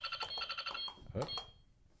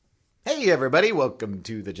Hey everybody, welcome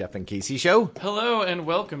to the Jeff and Casey Show. Hello and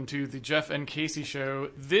welcome to the Jeff and Casey Show.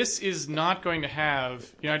 This is not going to have,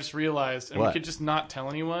 I just realized, and What? we could just not tell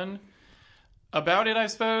anyone about it, I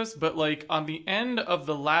suppose, but like on the end of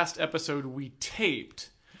the last episode we taped,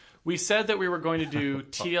 we said that we were going to do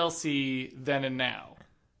TLC Then and Now.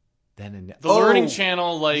 Then and The Learning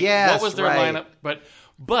Channel, yes, what was their right. lineup? But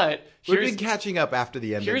We've been catching up after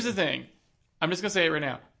the end. here's the thing. I'm just going to say it right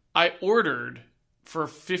now. I ordered for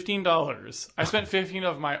 $15. I spent $15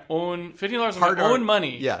 of my own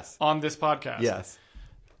money Yes. on this podcast. Yes.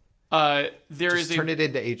 Turn it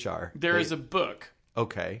into HR. There is a book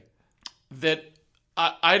Okay. that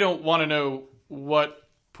I don't want to know what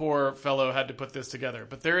poor fellow had to put this together,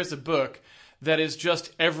 but there is a book that is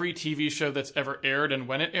just every TV show that's ever aired and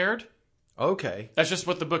when it aired. Okay. That's just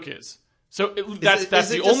what the book is. So That's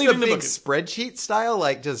the only thing the book is is. spreadsheet style,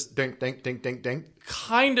 like just dink, dink, dink, dink, dink?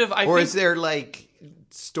 Kind of. Or is there like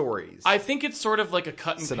stories? I think it's sort of like a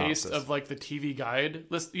cut and Synopsis. paste of like the TV guide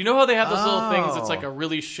list. You know how they have those little things? It's like a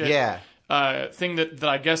really shit thing that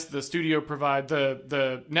I guess the studio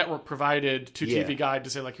the network provided to Yeah. TV Guide to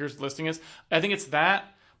say like here's the listing is. I think it's that,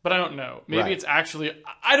 but I don't know. Maybe Right. it's actually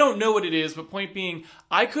I don't know what it is. But point being,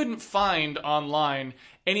 I couldn't find online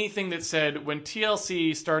anything that said when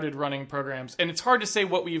TLC started running programs, and it's hard to say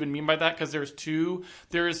what we even mean by that because there's two.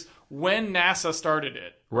 There's when NASA started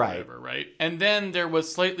it. Right. Whatever, right? And then there was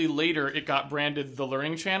slightly later, it got branded the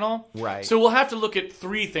Learning Channel. Right. So we'll have to look at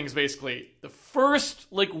three things, basically. The first,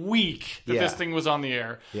 week that Yeah. this thing was on the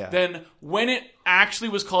air. Yeah. Then when it actually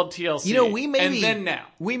was called TLC. and then now.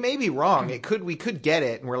 We may be wrong. We could get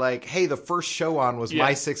it, and we're like, hey, the first show on was Yeah.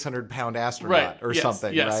 My 600-Pound Astronaut Right. or Yes.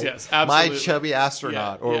 something, Yes, right? yes, My absolutely. Chubby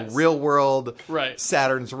Astronaut Yeah. or Yes. Real World Right.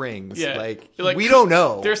 Saturn's Rings. Yeah. We don't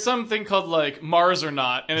know. There's something called Mars or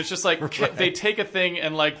Not, and it's just like Right. they take a thing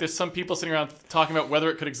and there's some people sitting around talking about whether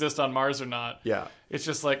it could exist on Mars or not. Yeah. It's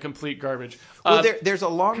just complete garbage. Well, there's a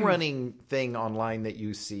long-running thing online that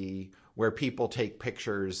you see where people take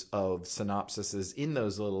pictures of synopsises in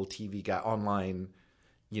those little TV online,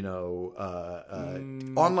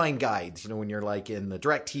 online guides. When you're in the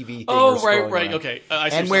DirecTV thing. Oh, you're scrolling right. around. Okay. I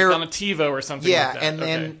see And where where- on a TiVo or something Yeah, like that. and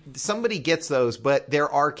Okay. then somebody gets those, but there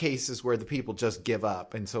are cases where the people just give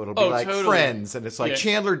up, and so it'll be totally. Friends, and it's like Yeah.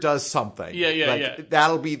 Chandler does something. Yeah, yeah.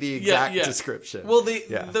 That'll be the exact Yeah. description. Well,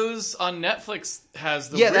 Yeah. those on Netflix has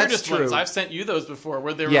the Yeah, that's weirdest true. ones. I've sent you those before,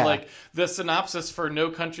 where they were Yeah. the synopsis for No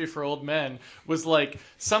Country for Old Men was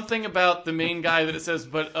something about the main guy that it says,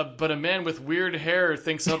 but a man with weird hair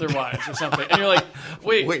thinks otherwise or something, and you're like,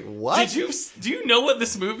 wait, what? do you know what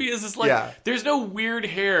this movie is? It's there's no weird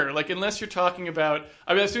hair, unless you're talking about.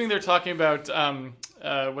 I'm assuming they're talking about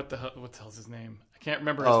what the hell's his name? I can't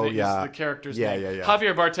remember his name. Yeah. The character's Yeah, name. yeah.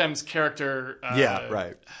 Javier Bardem's character. Yeah,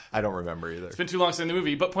 right. I don't remember either. It's been too long since the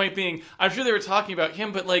movie. But point being, I'm sure they were talking about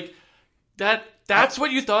him, but that's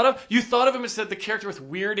what you thought of? You thought of him as the character with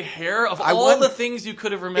weird hair? Of all the things you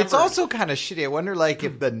could have remembered. It's also kind of shitty. I wonder,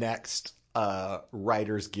 if the next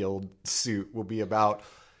Writers Guild suit will be about,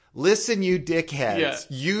 listen, you dickheads, Yeah.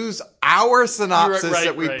 use our synopsis Right,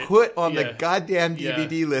 that we right. put on Yeah. the goddamn Yeah.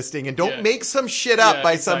 DVD listing, and don't Yeah. make some shit up Yeah,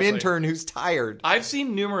 by exactly. some intern who's tired. I've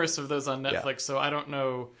seen numerous of those on Netflix, so I don't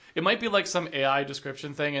know. It might be some AI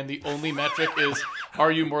description thing, and the only metric is,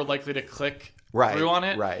 are you more likely to click through on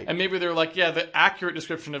it? Right. And maybe they're the accurate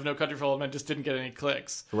description of No Country for Old Men just didn't get any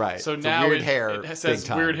clicks. Right. So It's a now weird hair, it says big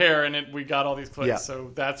time. weird hair, and we got all these clicks, Yeah.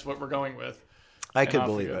 so that's what we're going with. I could off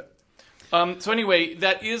we believe go. it. So anyway,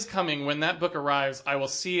 that is coming. When that book arrives, I will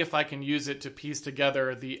see if I can use it to piece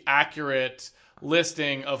together the accurate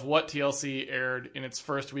listing of what TLC aired in its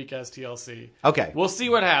first week as TLC. Okay. We'll see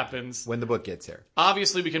what happens. When the book gets here.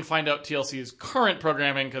 Obviously, we can find out TLC's current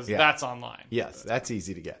programming because that's online. Yes, that's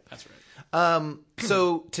easy to get. That's right.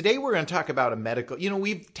 So today we're going to talk about a medical.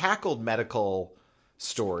 We've tackled medical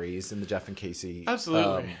stories in the Jeff and Casey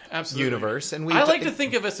Absolutely. universe, and I like to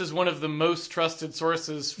think of us as one of the most trusted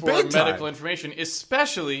sources for Big time. medical information,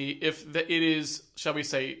 especially if it is, shall we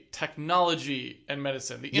say, technology and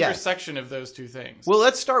medicine, the intersection of those two things. Well,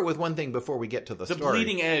 let's start with one thing before we get to the The story.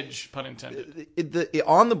 bleeding edge, pun intended.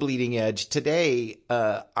 On the bleeding edge today,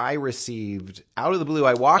 I received out of the blue.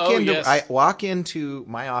 I walk into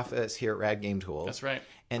my office here at Rad Game Tools. That's right.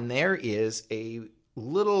 And there is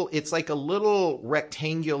it's like a little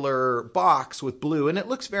rectangular box with blue, and it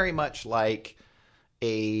looks very much like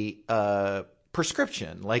a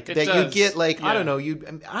prescription, like It that you does. get, like, I Yeah.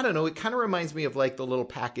 don't know. It kind of reminds me of like the little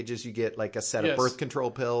packages you get, like a set Yes. of birth control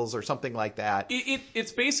pills or something like that.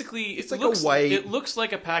 It's basically It's like a white- It looks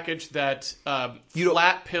like a package that You don't-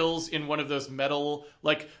 flat pills in one of those metal,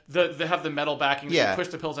 like they have the metal backing that Yeah. you push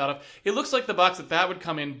the pills out of. It looks like the box that would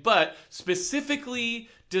come in, but specifically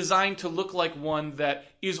designed to look like one that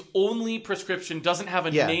is only prescription, doesn't have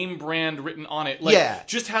a Yeah. name brand written on it. Like, Yeah.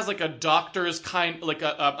 just has like a doctor's like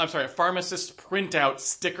a pharmacist printout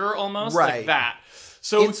sticker almost, Right. like that.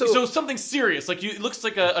 So, And so- something serious, like it looks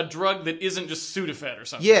like a drug that isn't just Sudafed or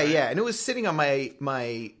something. Yeah, right? yeah. And it was sitting on my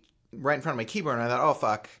right in front of my keyboard, and I thought, oh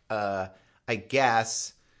fuck, I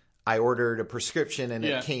guess I ordered a prescription and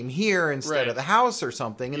Yeah. it came here instead Right. of the house or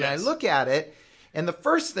something. And then I Yes. look at it, and the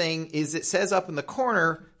first thing is it says up in the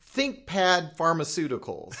corner, ThinkPad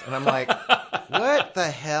Pharmaceuticals. And I'm like, what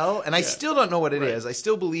the hell? And I still don't know what it is. I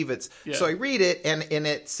still believe it's... Yeah. So I read it, and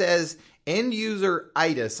it says end user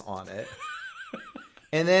itis on it.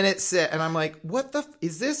 And then it said, and I'm like, what the...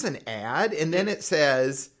 is this an ad? And then it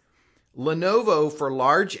says... Lenovo for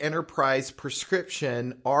large enterprise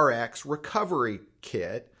prescription RX recovery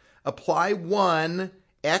kit. Apply one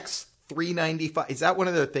X395. Is that one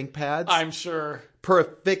of their ThinkPads? I'm sure.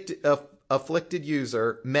 Per afflicted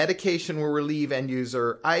user. Medication will relieve end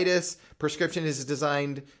user itis. Prescription is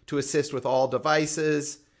designed to assist with all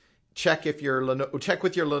devices. Check with your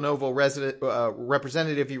Lenovo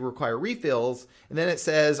representative if you require refills. And then it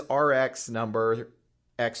says RX number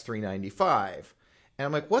X395. And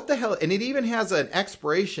I'm like, what the hell? And it even has an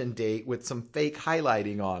expiration date with some fake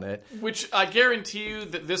highlighting on it. Which I guarantee you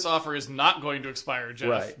that this offer is not going to expire, Jeff.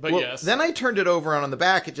 Right. But Well, yes. Then I turned it over, and on the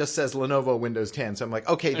back it just says Lenovo Windows 10. So I'm like,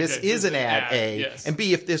 okay, this Okay, is this an is an ad, ad, A. yes. And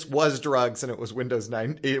B, if this was drugs and it was Windows 10.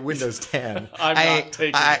 I'm not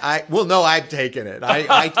taking it. Well, no, I've taken it.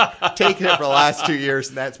 I've taken it for the last 2 years,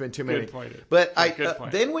 and that's been too many. Good point. But Good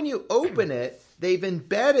point. then when you open it, they've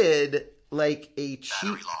embedded like a cheap...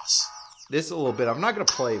 Battery loss. This a little bit. I'm not going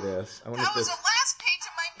to play this. I want That to was the last page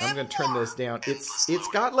of my I'm memoir. going to turn this down. It's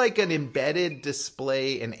got like an embedded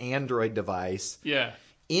display, an Android device yeah.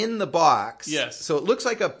 in the box. Yes. So it looks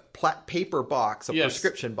like a paper box, a Yes.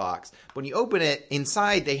 prescription box. When you open it,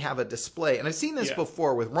 inside they have a display. And I've seen this Yeah.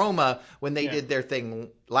 before with Roma when they Yeah. did their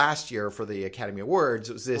thing last year for the Academy Awards.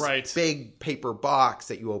 It was this Right. big paper box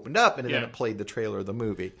that you opened up, and then Yeah. it played the trailer of the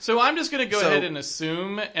movie. So I'm just going to go So- ahead and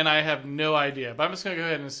assume, and I have no idea, but I'm just going to go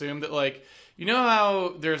ahead and assume that, like, you know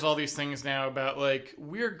how there's all these things now about, like,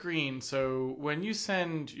 we're green, so when you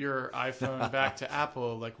send your iPhone back to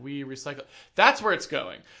Apple, like, we recycle. That's where it's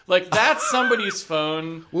going. Like, that's somebody's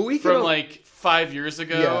phone Well, we from, can- like, 5 years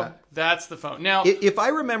ago. Yeah. That's the phone. Now, If I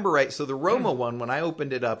remember right, so the Roma one, when I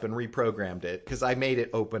opened it up and reprogrammed it, because I made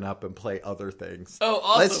it open up and play other things. Oh,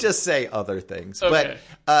 awesome. Let's just say other things. Okay.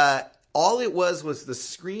 But all it was the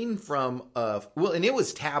screen from and it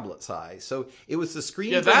was tablet size. So it was the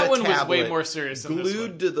screen Yeah, from that a one was tablet way more serious than this glued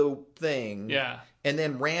one. to the thing. Yeah. And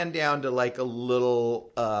then ran down to like a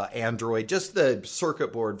little Android, just the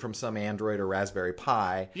circuit board from some Android or Raspberry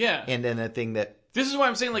Pi. Yeah. And then a thing that this is why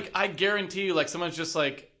I'm saying, like, I guarantee you, like, someone's just,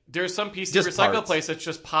 like, there's some PC Just recycle parts. place that's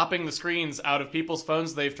just popping the screens out of people's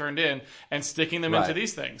phones they've turned in and sticking them into Right.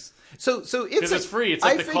 these things. so it's Because like, it's free. It's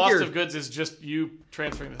like I the cost figured- of goods is just you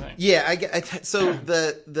transferring the thing. Yeah, so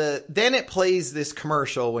the then it plays this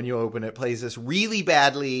commercial when you open it. Plays this really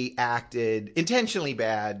badly acted, intentionally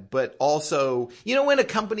bad, but also, you know, when a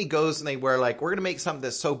company goes and they were like, we're going to make something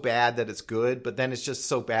that's so bad that it's good, but then it's just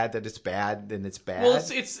so bad that it's bad, then it's bad. Well,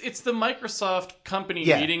 it's the Microsoft company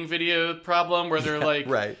Yeah. meeting video problem where they're like,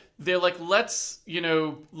 right. they're like, let's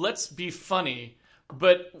be funny,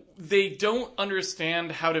 but they don't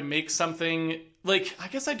understand how to make something. Like, I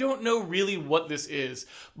guess I don't know really what this is,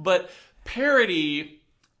 but parody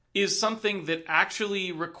is something that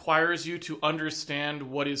actually requires you to understand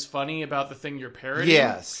what is funny about the thing you're parodying.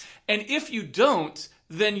 Yes. And if you don't,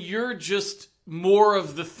 then you're just more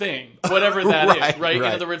of the thing, whatever that is, Right, right? In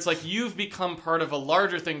right. other words, like, you've become part of a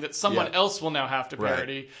larger thing that someone Yeah. else will now have to Right.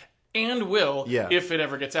 parody. And will, Yeah. if it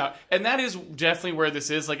ever gets out. And that is definitely where this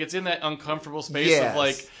is. Like, it's in that uncomfortable space Yes. of,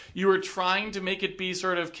 like, you were trying to make it be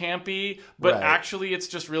sort of campy, but Right. actually it's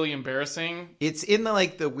just really embarrassing. It's in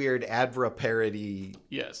the weird Advra parody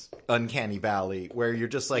Yes. uncanny valley where you're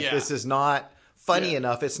just like, Yeah. this is not funny Yeah.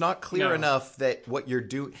 enough. It's not clear No. enough that what you're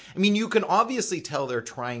doing. I mean, you can obviously tell they're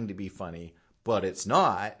trying to be funny, but it's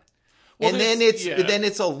not. Well, and then there's- yeah.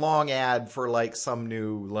 it's a long ad for like some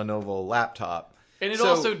new Lenovo laptop. And it So-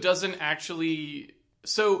 also doesn't actually.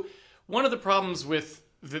 So one of the problems with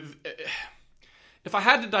if I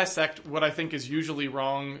had to dissect what I think is usually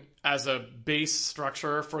wrong as a base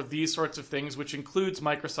structure for these sorts of things, which includes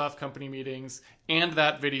Microsoft company meetings and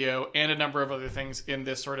that video and a number of other things in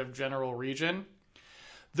this sort of general region,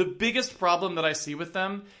 the biggest problem that I see with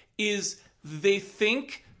them is they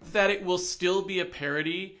think that it will still be a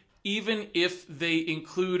parody even if they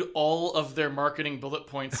include all of their marketing bullet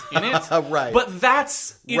points in it. Right. But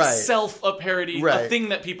that's itself right. a parody, right. a thing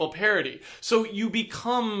that people parody. So you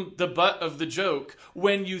become the butt of the joke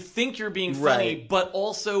when you think you're being funny, right. but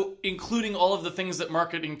also including all of the things that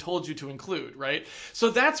marketing told you to include, right?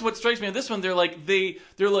 So that's what strikes me on this one. They're like,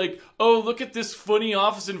 oh, look at this funny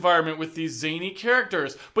office environment with these zany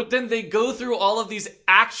characters. But then they go through all of these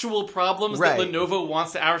actual problems right. that Lenovo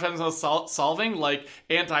wants to advertise on solving, like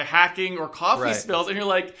anti-hacking or coffee right. spills, and you're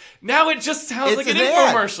like, now it just sounds like an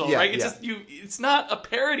infomercial, right? It's just it's not a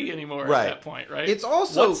parody anymore at that point, right? It's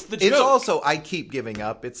also what's the joke? I keep giving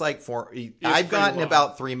up. It's like I've gotten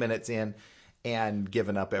about 3 minutes in and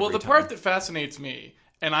given up every time. Well, the part that fascinates me,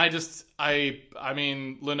 and I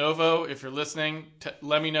mean, Lenovo, if you're listening,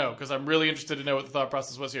 let me know, because I'm really interested to know what the thought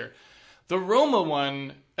process was here. The Roma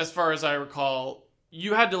one, as far as I recall,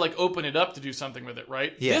 you had to like open it up to do something with it,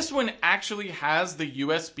 right? Yeah. This one actually has the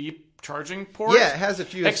USB charging port. Yeah, it has a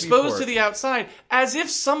USB exposed port to the outside, as if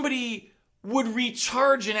somebody would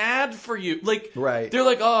recharge an ad for you. Like, right. They're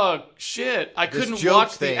like, oh shit, I couldn't joke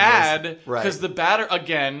watch the thing ad right. because the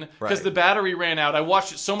battery ran out. I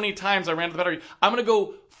watched it so many times, I ran out of the battery. I'm gonna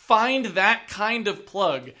go find that kind of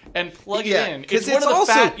plug and plug it in. It's one of the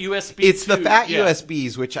fat USBs. It's the fat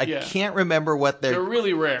USBs, which I can't remember what they're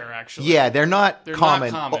really rare, actually. Yeah, they're not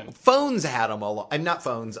common. Not common. Phones had them a lot. Not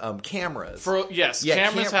phones, cameras.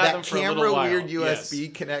 Cameras had them for a little while. That camera weird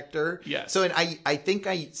USB connector. Yes. So, and I think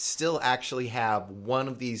I still actually have one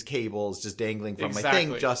of these cables just dangling from my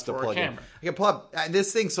thing just to plug in. I can plug.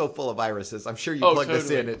 This thing's so full of viruses. I'm sure you plug this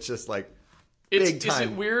in, it's just like. Is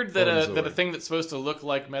it weird that a thing that's supposed to look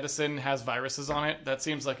like medicine has viruses on it? That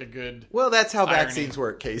seems like a good. Well, that's how irony. vaccines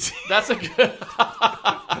work, Casey. That's a good.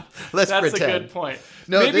 That's a good point.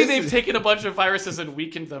 No, maybe they've taken a bunch of viruses and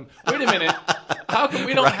weakened them. Wait a minute. How come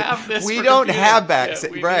we don't have this? We for don't computing? have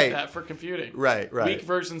vaccines. We right. need that for computing. Right. Weak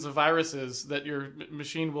versions of viruses that your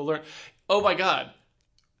machine will learn. Oh my god.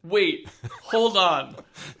 Wait, hold on.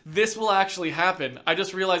 This will actually happen. I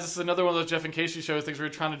just realized this is another one of those Jeff and Casey shows things where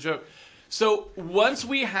you're trying to joke. So once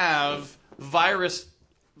we have virus,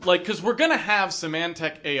 because we're going to have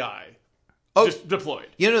Symantec AI just deployed.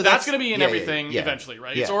 That's going to be in everything eventually,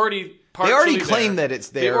 right? Yeah. It's already partially They already claim that it's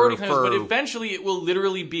there. They already claim but eventually it will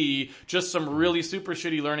literally be just some really super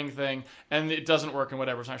shitty learning thing, and it doesn't work and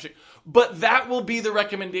whatever. But that will be the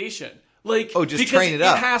recommendation. Just train it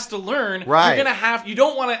up. It has to learn. Right. You're gonna you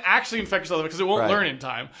don't want to actually infect yourself because it won't learn in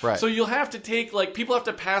time. Right. So you'll have to take people have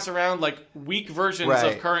to pass around weak versions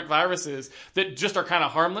of current viruses that just are kind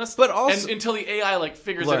of harmless. But also until the AI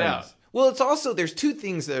figures it out. Well, it's also there's two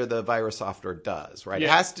things that the virus software does, right? Yeah.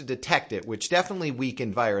 It has to detect it, which definitely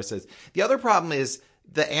weaken viruses. The other problem is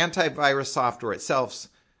the antivirus software itself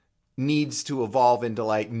needs to evolve into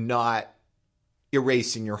not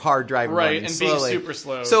erasing your hard drive and running slowly. Being super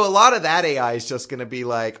slow. So a lot of that AI is just going to be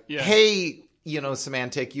hey,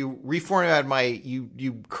 Symantec, you reformatted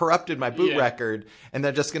you corrupted my boot record, and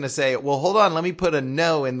they're just going to say, well, hold on, let me put a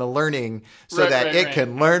no in the learning so that it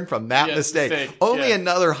can learn from that mistake. Only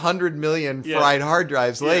another 100 million fried hard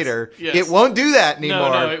drives later, it won't do that anymore.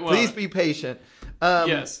 No, it won't. Please be patient.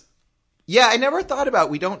 Yes. Yeah, I never thought about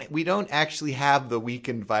we don't actually have the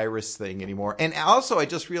weakened virus thing anymore. And also I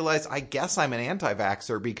just realized I guess I'm an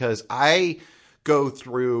anti-vaxxer because I go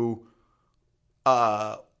through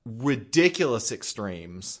ridiculous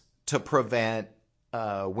extremes to prevent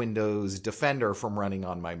Windows Defender from running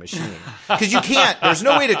on my machine. Because you can't, there's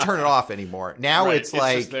no way to turn it off anymore. Now it's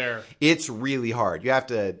it's really hard. You have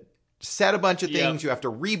to set a bunch of things, you have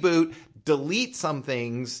to reboot, delete some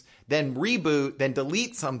things, then reboot, then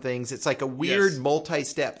delete some things. It's like a weird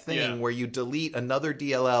multi-step thing where you delete another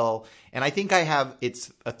DLL. And I think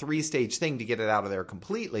it's a 3-stage thing to get it out of there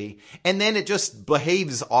completely. And then it just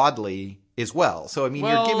behaves oddly as well. So, I mean,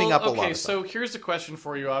 you're giving up a lot of stuff. Okay, so here's a question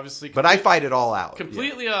for you, obviously. But I fight it all out.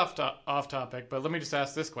 Completely off topic, but let me just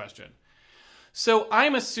ask this question. So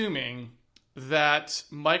I'm assuming that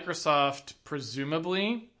Microsoft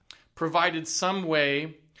presumably provided some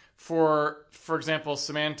way for example,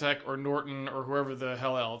 Symantec or Norton or whoever the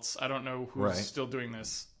hell else. I don't know who's still doing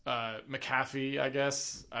this. McAfee, I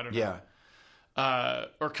guess. I don't know. Yeah.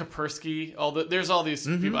 Or Kaspersky. There's all these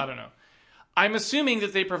people. I don't know. I'm assuming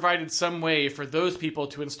that they provided some way for those people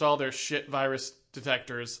to install their shit virus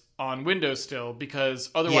detectors on Windows still, because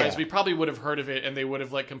otherwise Yeah. we probably would have heard of it and they would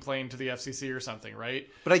have like complained to the FCC or something, right?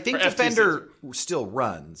 But I think Or FTC. Defender still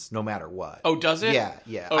runs no matter what. Oh, does it? Yeah,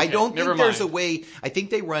 yeah. Okay, I don't never think there's a mind. way. I think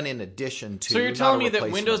they run in addition to. So you're not telling a me that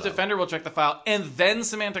replacement Windows of it. Defender will check the file and then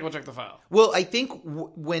Symantec will check the file? Well, I think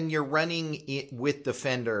when you're running it with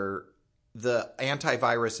Defender, the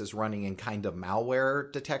antivirus is running in kind of malware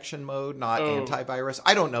detection mode, not antivirus.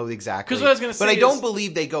 I don't know exactly. 'Cause what I was gonna say but I is- don't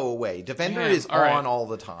believe they go away. Defender is all right. on all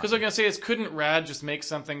the time. Because what I'm going to say is, couldn't RAD just make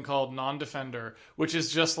something called non-Defender, which is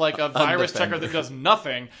just like a virus checker that does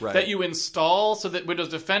nothing, Right. that you install so that Windows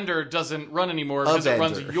Defender doesn't run anymore because it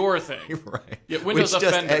runs Avenger. your thing. Right. Yeah, Windows Which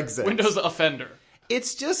just Offender. exits. Windows Offender.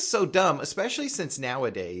 It's just so dumb, especially since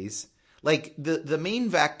nowadays, like the main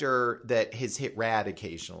vector that has hit RAD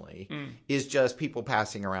occasionally is just people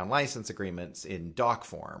passing around license agreements in doc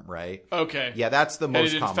form, right? Okay. Yeah, that's the most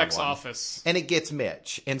And it common infects one. Office. And it gets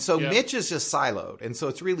Mitch. And so Yep. Mitch is just siloed. And so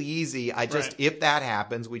it's really easy. Right. If that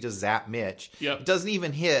happens, we just zap Mitch. Yep. It doesn't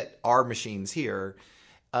even hit our machines here.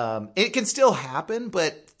 It can still happen,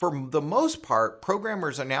 but for the most part,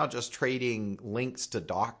 programmers are now just trading links to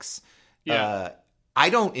docs. Yeah. I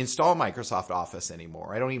don't install Microsoft Office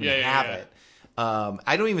anymore. I don't even have yeah. it.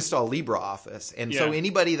 I don't even install LibreOffice. And so Yeah.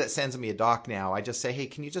 anybody that sends me a doc now, I just say, hey,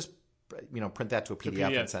 can you just print that to a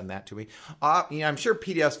PDF and send that to me? I'm sure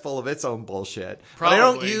PDF's full of its own bullshit. Probably.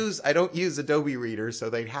 But I don't use Adobe Reader, so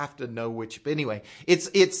they'd have to know which. But anyway,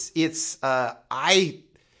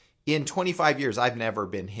 in 25 years, I've never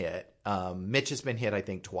been hit. Mitch has been hit, I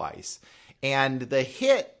think, twice. And the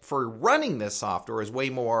hit for running this software is way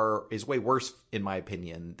worse, in my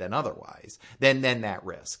opinion, than otherwise, than that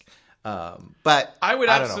risk. But I would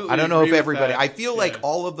don't know. I don't know absolutely if agree with everybody. that. I feel like Yeah.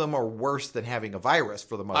 all of them are worse than having a virus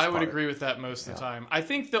for the most part. I would agree with that most of the time. I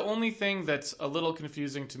think the only thing that's a little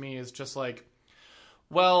confusing to me is just like,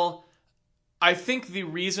 well, I think the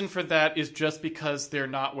reason for that is just because they're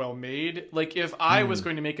not well made. Like, if I was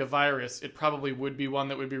going to make a virus, it probably would be one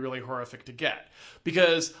that would be really horrific to get.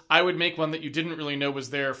 Because I would make one that you didn't really know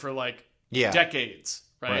was there for, like, decades.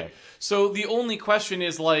 Right? So the only question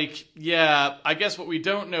is like, I guess what we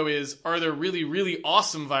don't know is, are there really, really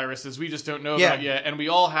awesome viruses we just don't know about yet? And we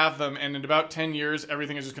all have them, and in about 10 years,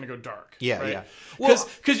 everything is just going to go dark. Right?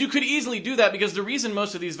 Because you could easily do that, because the reason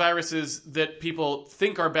most of these viruses that people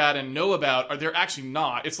think are bad and know about they're actually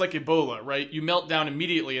not. It's like Ebola, right? You melt down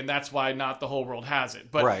immediately, and that's why not the whole world has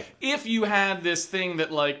it. But if you had this thing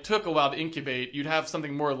that like took a while to incubate, you'd have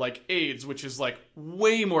something more like AIDS, which is like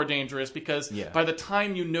way more dangerous, because by the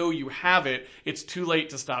time you know you have it, it's too late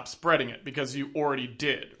to stop spreading it because you already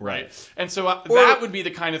did, right? And so that would be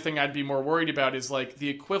the kind of thing I'd be more worried about, is like the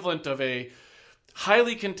equivalent of a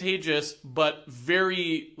highly contagious but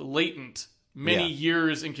very latent many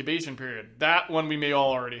years incubation period. That one we may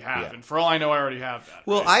all already have, and for all I know, I already have that.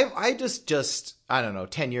 Well, I just I don't know,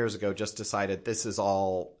 10 years ago just decided this is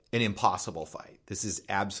all an impossible fight. This is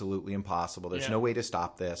absolutely impossible. There's no way to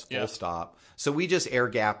stop this, full stop. So we just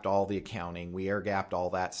air-gapped all the accounting. We air-gapped all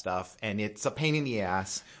that stuff, and it's a pain in the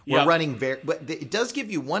ass. We're running but it does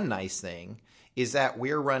give you one nice thing, is that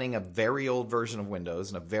we're running a very old version of Windows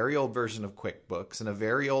and a very old version of QuickBooks and a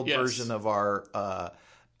very old version of our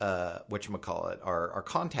whatchamacallit, our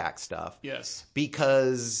contact stuff. Yes.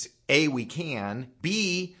 Because A, we can.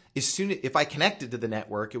 B, if I connected to the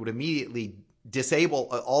network, it would immediately disable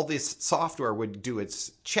all this software would do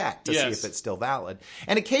its check to see if it's still valid.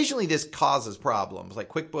 And occasionally this causes problems. Like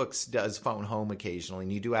QuickBooks does phone home occasionally,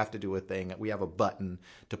 and you do have to do a thing. We have a button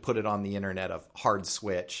to put it on the internet, a hard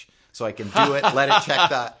switch. So I can do it, let it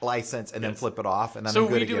check that license, and then flip it off, and then I'm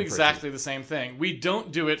good again. So we do exactly the same thing. We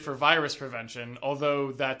don't do it for virus prevention,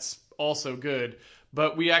 although that's also good.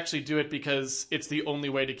 But we actually do it because it's the only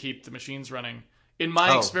way to keep the machines running. In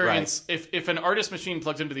my experience, if an artist machine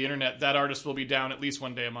plugs into the internet, that artist will be down at least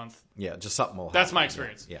one day a month. Yeah, just something will happen. That's my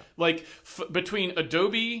experience. Yeah. Like, between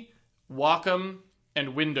Adobe, Wacom,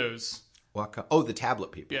 and Windows. Wacom. Oh, the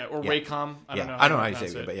tablet people. Yeah, or Wacom. I don't know. I don't know how you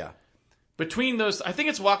say it, but yeah. Between those, I think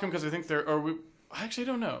it's Wacom because I think I actually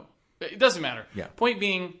don't know. It doesn't matter. Yeah. Point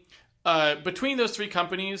being, between those three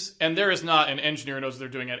companies, and there is not an engineer who knows what they're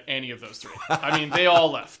doing at any of those three. I mean, they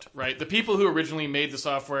all left, right? The people who originally made the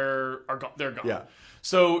software they're gone. Yeah.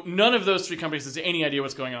 So none of those three companies has any idea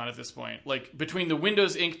what's going on at this point. Like, between the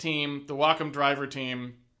Windows Inc. team, the Wacom driver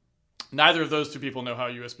team, neither of those two people know how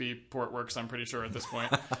a USB port works, I'm pretty sure, at this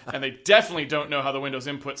point. And they definitely don't know how the Windows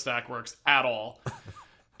input stack works at all.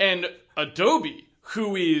 And Adobe,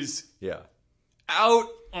 who is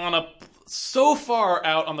so far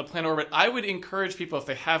out on the planet orbit, I would encourage people, if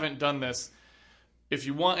they haven't done this, if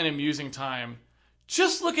you want an amusing time,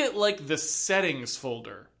 just look at like the settings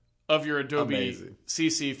folder of your Adobe Amazing.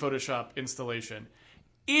 CC Photoshop installation.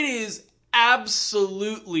 It is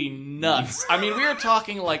absolutely nuts. I mean, we are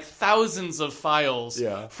talking like thousands of files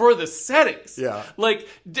Yeah. for the settings. Yeah. Like,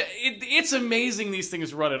 it's amazing these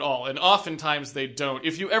things run at all, and oftentimes they don't.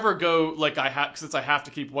 If you ever go, like since I have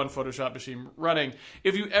to keep one Photoshop machine running,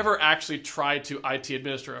 if you ever actually try to IT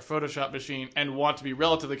administer a Photoshop machine and want to be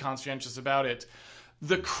relatively conscientious about it,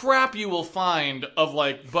 the crap you will find of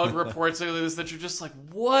like bug reports like this that you're just like,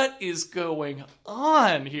 what is going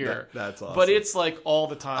on here? That's awesome. But it's like all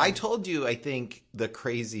the time. I told you, I think, the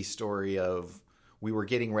crazy story of we were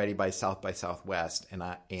getting ready by Southwest, and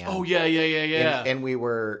oh yeah. and we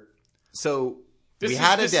were we This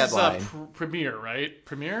had a is deadline. Premiere, right?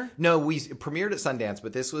 Premiere? No, we premiered at Sundance,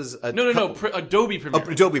 but this was No. Adobe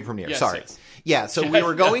Premiere. Adobe Premiere. Yes, Sorry. yes. Yeah, so we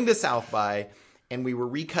were going to South by, and we were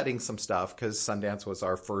recutting some stuff because Sundance was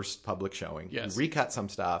our first public showing. Yes. We recut some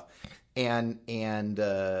stuff, and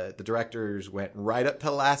the directors went right up to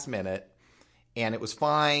the last minute, and it was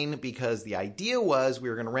fine because the idea was we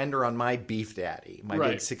were going to render on my Beef Daddy, my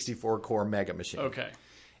big 64-core mega machine. Okay.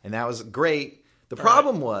 And that was great. The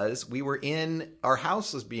problem was our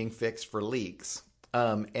house was being fixed for leaks.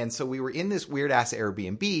 And so we were in this weird-ass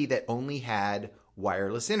Airbnb that only had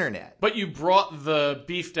wireless internet. But you brought the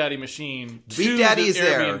Beef Daddy machine to Beef Daddy the is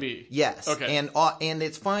there. Airbnb. Yes. Okay. And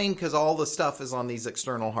it's fine because all the stuff is on these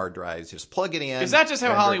external hard drives. Just plug it in. Is that just how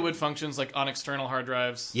render. Hollywood functions, like on external hard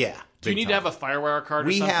drives? Yeah. Do you need to have a FireWire card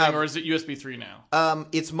or something, or is it USB 3 now?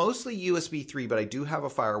 It's mostly USB 3, but I do have a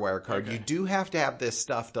FireWire card. Okay. You do have to have this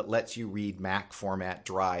stuff that lets you read Mac format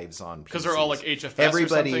drives on PCs. Because they're all like HFS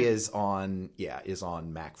Everybody or something? is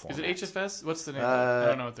on Mac format. Is it HFS? What's the name of it? I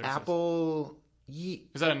don't know what they're Apple... Is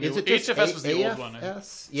that a new Is one? it just HFS was the old one.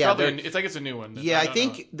 AFS? Yeah, it's like it's a new one. Yeah, I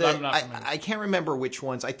think I I can't remember which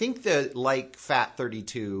ones. I think like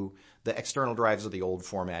FAT32, the external drives are the old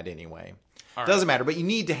format anyway. Doesn't matter, but you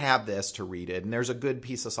need to have this to read it, and there's a good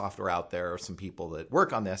piece of software out there, some people that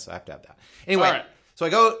work on this, so I have to have that. Anyway, so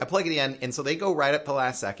I plug it in, and so they go right up to the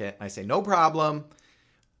last second, and I say, no problem.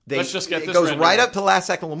 Let's just get this It goes rendered. right up to the last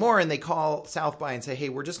second more, and they call South by and say, hey,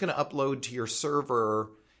 we're just going to upload to your server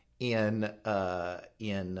in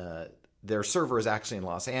their server is actually in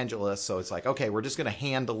Los Angeles, so it's like, okay, we're just going to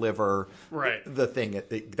hand deliver the thing.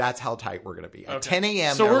 That's how tight we're going to be. At 10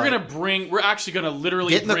 a.m. So we're actually going to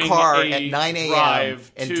literally get in the bring car a at 9 a.m.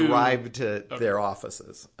 and drive to their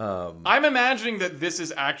offices. I'm imagining that this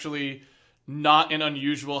is actually not an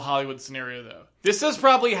unusual Hollywood scenario, though. This has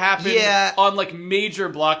probably happened on like major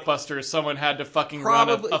blockbusters. Someone had to fucking run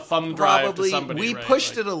a thumb drive to somebody. We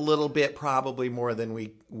pushed it a little bit, probably more than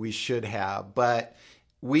we should have, but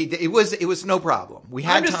it was no problem. We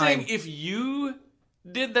had I'm just time. saying, if you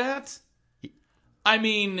did that, I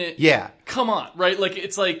mean, come on, right? Like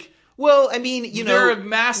it's like. Well, I mean, there are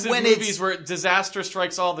massive movies where disaster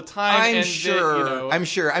strikes all the time. I'm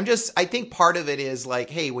sure. I think part of it is like,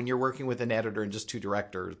 hey, when you're working with an editor and just two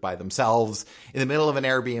directors by themselves in the middle of an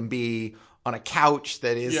Airbnb on a couch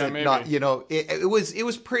that isn't not, it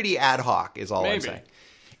was pretty ad hoc is all I'm saying.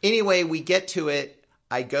 Anyway, we get to it.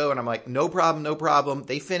 I go and I'm like, no problem.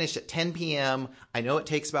 They finish at 10 p.m. I know it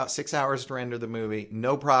takes about 6 hours to render the movie.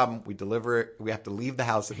 No problem. We deliver it. We have to leave the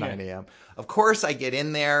house at 9 a.m. Of course, I get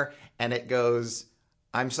in there and it goes,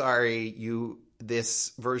 I'm sorry,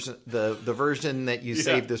 this version, the version that you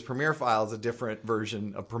saved this Premiere file is a different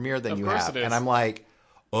version of Premiere than you have. And I'm like,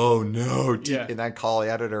 oh no. And I call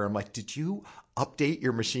the editor. I'm like, did you update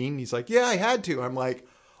your machine? He's like, yeah, I had to. I'm like,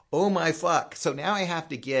 oh my fuck. So now I have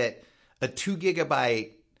to get a 2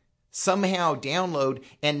 gigabyte somehow download,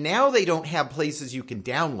 and now they don't have places you can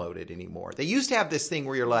download it anymore. They used to have this thing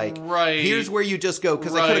where you're like, here's where you just go,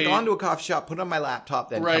 because I could have gone to a coffee shop, put it on my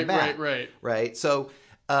laptop, then come back. Right. So,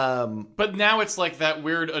 but now it's like that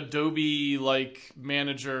weird Adobe like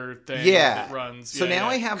manager thing that runs. So now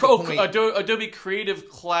I have Adobe Creative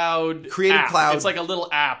Cloud. Cloud. It's like a little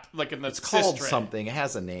app, like in the. It's called something. It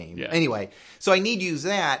has a name. Yeah. Anyway, so I need to use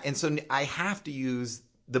that, and so I have to use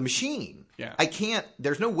the machine. Yeah. I can't,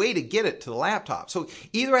 there's no way to get it to the laptop. So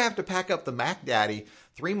either I have to pack up the Mac Daddy,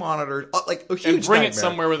 3 monitors, like a huge and bring nightmare, it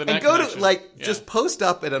somewhere with a net and go connection. to just post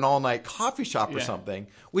up at an all-night coffee shop or something,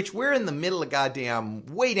 which we're in the middle of goddamn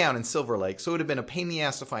way down in Silver Lake, so it would have been a pain in the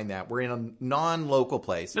ass to find that. We're in a non-local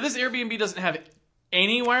place. But this Airbnb doesn't have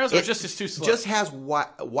any wireless, or it's too slow? It just has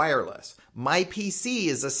wireless. My PC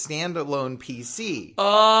is a standalone PC.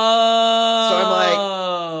 Oh. So I'm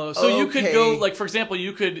like, so you could go, like, for example,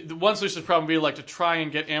 one solution would probably be like to try and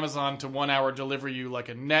get Amazon to 1 hour deliver you like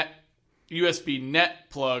a USB net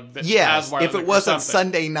plug that has wireless. if it wasn't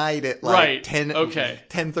Sunday night at like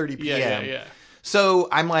 10:30 p.m. Yeah. So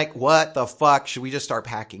I'm like, what the fuck? Should we just start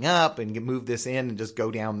packing up and move this in and just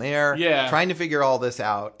go down there? Yeah. Trying to figure all this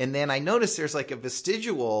out. And then I noticed there's like a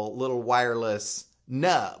vestigial little wireless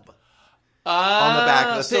nub on the back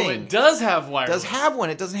of the thing. So it does have wireless. It does have one.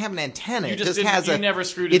 It doesn't have an antenna. You It just just has you never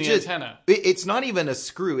screwed in the antenna. It's not even a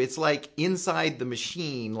screw. It's like inside the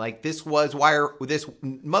machine. Like this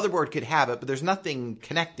motherboard could have it, but there's nothing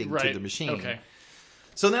connecting to the machine. Okay.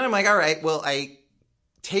 So then I'm like, all right, well, I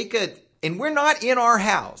take and we're not in our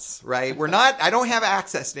house, right? I don't have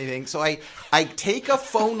access to anything. So I take a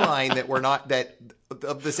phone line of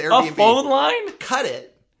this Airbnb. A phone line? Cut it.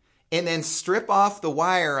 And then strip off the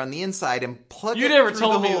wire on the inside and plug it. You never through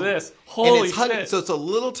told the me hole. this. Holy shit! So it's a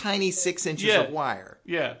little tiny 6 inches of wire.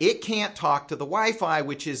 Yeah. It can't talk to the Wi-Fi,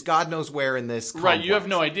 which is God knows where in this complex. Right. You have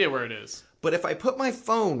no idea where it is. But if I put my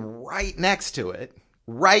phone right next to it,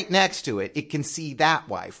 it can see that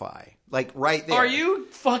Wi-Fi, like right there. Are you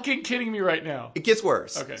fucking kidding me right now? It gets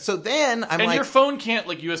worse. Okay. So then I'm and your phone can't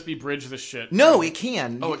like USB bridge this shit. No, it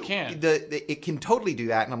can. Oh, it can. It can totally do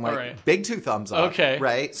that, and I'm like, right. Big 2 thumbs up. Okay.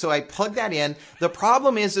 Right. So I plug that in. The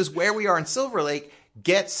problem is where we are in Silver Lake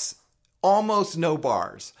gets almost no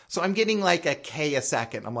bars. So I'm getting like a K a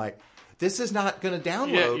second. I'm like, this is not going to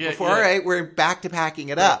download before. All right, we're back to packing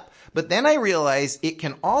it up. But then I realize it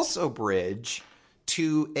can also bridge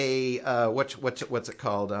to a what's it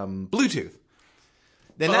called? Bluetooth.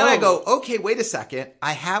 Then I go, okay, wait a second.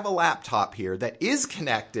 I have a laptop here that is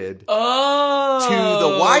connected to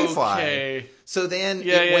the Wi-Fi. Okay. So then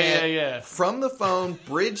it went from the phone,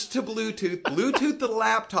 bridged to Bluetooth, Bluetooth to the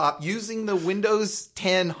laptop using the Windows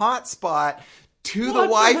 10 hotspot to the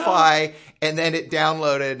Wi-Fi, and then it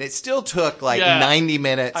downloaded, and it still took like 90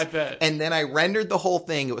 minutes. I bet. And then I rendered the whole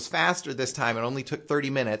thing. It was faster this time. It only took 30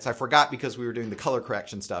 minutes. I forgot because we were doing the color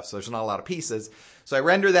correction stuff, so there's not a lot of pieces. So I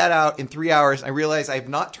rendered that out in 3 hours. I realized I have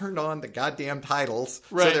not turned on the goddamn titles.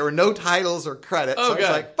 Right. So there were no titles or credits. Oh, so I was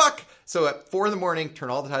like, fuck. So at 4 a.m, turn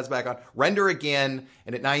all the titles back on, render again,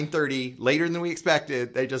 and at 9:30, later than we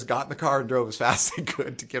expected, they just got in the car and drove as fast as they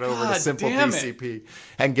could to get over to simple DCP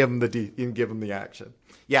and give them the action.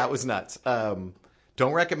 Yeah, it was nuts. Don't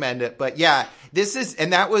recommend it, but yeah,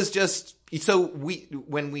 that was just so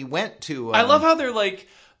when we went to. I love how they're like,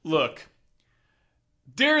 look,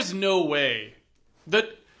 there's no way that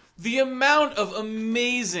the amount of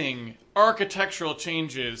amazing architectural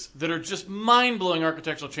changes that are just mind-blowing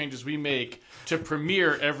architectural changes we make to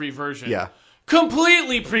Premiere every version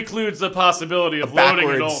completely precludes the possibility of loading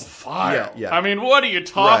an old file. I mean, what are you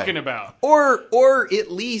talking about? Or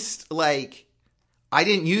at least, like, I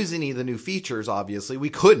didn't use any of the new features, obviously. We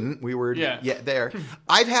couldn't. We were there.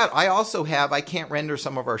 I can't render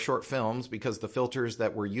some of our short films because the filters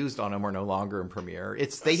that were used on them are no longer in Premiere.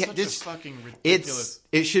 It's fucking ridiculous.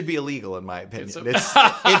 It should be illegal, in my opinion.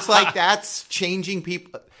 It's like that's changing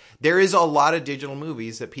people. There is a lot of digital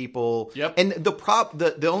movies that people. Yep. And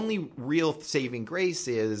the only real saving grace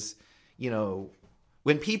is,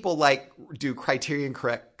 when people like do Criterion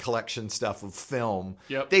Collection stuff of film,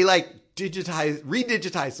 they like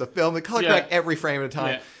redigitize the film, they color correct every frame at a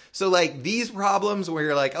time. Yeah. So like these problems where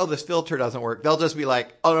you're like, oh, this filter doesn't work, they'll just be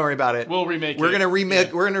like, oh, don't worry about it. We'll remake it. We're gonna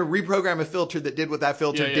reprogram a filter that did what that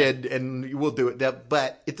filter did, and we'll do it.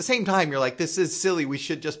 But at the same time, you're like, this is silly. We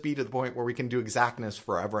should just be to the point where we can do exactness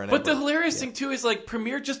forever and ever. But the hilarious thing too is like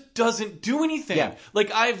Premiere just doesn't do anything. Yeah.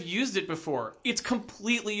 Like I've used it before. It's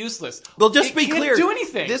completely useless. Well, just be clear. It can't do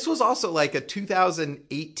anything. This was also like a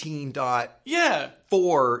 2018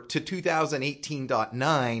 4 to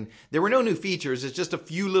 2018.9, there were no new features. It's just a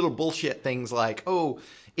few little bullshit things like,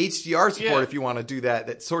 HDR support if you want to do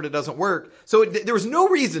that sort of doesn't work. So there was no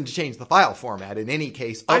reason to change the file format in any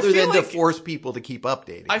case other than to force people to keep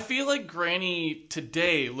updating. I feel like Granny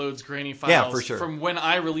today loads Granny files for sure. from when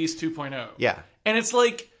I released 2.0. Yeah. And it's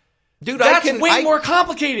like, dude, that's way more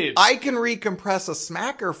complicated. I can recompress a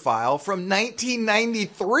Smacker file from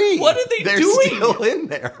 1993. What are they doing? They're still in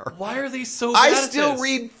there. Why are they so bad I still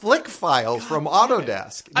read Flick files from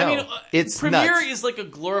Autodesk. No, I mean, it's Premiere nuts. is like a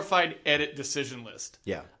glorified edit decision list.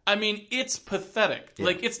 Yeah. I mean, it's pathetic. Yeah.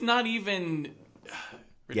 Like, it's not even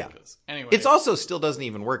ridiculous. Yeah. Anyway. It's also still doesn't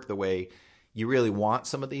even work the way you really want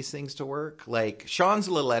some of these things to work. Like Sean's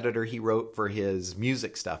little editor he wrote for his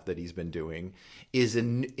music stuff that he's been doing is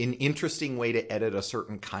an interesting way to edit a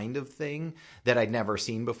certain kind of thing that I'd never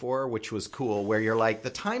seen before, which was cool, where you're like,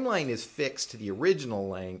 the timeline is fixed to the original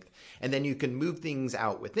length, and then you can move things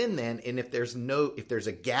out within then, and if there's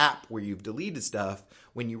a gap where you've deleted stuff,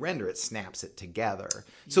 when you render it, snaps it together.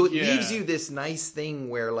 So it leaves you this nice thing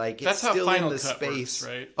where like it's That's still how Final in the Cut space.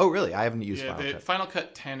 works, right? Oh, really? I haven't used Final Cut. Final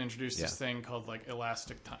Cut 10 introduced this thing thing called like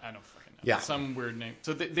elastic time. I don't fucking know. Yeah. Some weird name.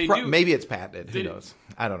 So they do. Maybe it's patented. Who knows?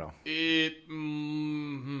 I don't know.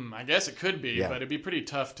 I guess it could be, Yeah. but it'd be pretty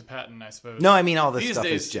tough to patent, I suppose. No, I mean all this These stuff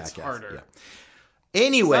days, is jackass. it's harder. Yeah.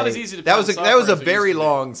 Anyway, not as easy to that was patent that was a software as it very used to be.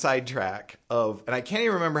 long sidetrack of, and I can't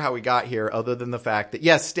even remember how we got here, other than the fact that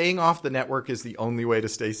yes, staying off the network is the only way to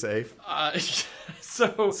stay safe.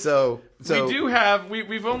 So we do have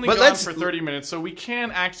we've only But gone let's- for 30 minutes, so we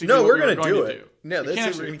can actually. No, do what we're we were going to do to it. No, We this can is, we're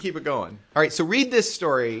actually- going to keep it going. All right, so read this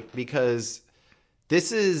story because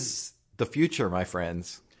this is the future, my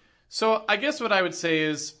friends. So I guess what I would say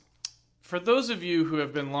is, for those of you who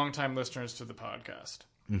have been longtime listeners to the podcast,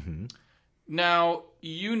 now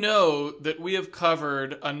you know that we have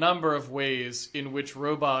covered a number of ways in which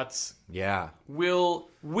robots Yeah. will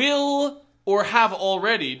or have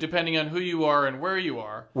already, depending on who you are and where you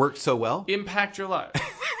are, Worked so well. impact your life.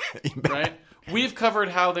 Right? We've covered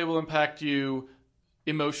how they will impact you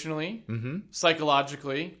emotionally,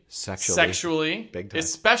 psychologically, sexually, Big time.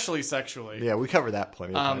 especially sexually. Yeah, we covered that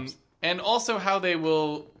plenty of times. And also how they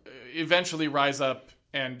will eventually rise up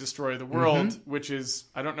and destroy the world, which is,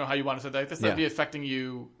 I don't know how you want to say that. This might be affecting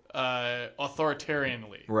you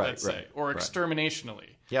authoritarianly, let's say, or exterminationally.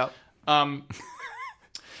 Yep.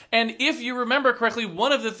 And if you remember correctly,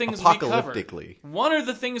 one of the things we covered,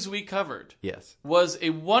 Apocalyptically. Yes. was a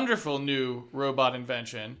wonderful new robot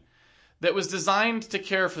invention that was designed to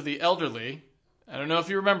care for the elderly. I don't know if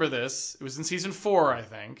you remember this. It was in season 4, I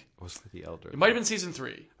think. Was for the elder. It might have been seson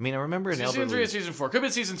 3. I mean, I remember an elderly. Season 3 or season 4. Could have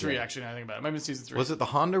been season 3, actually, now I think about it. It might have been season 3. Was it the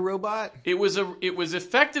Honda robot? It was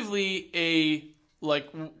effectively a, like,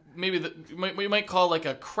 maybe we might call like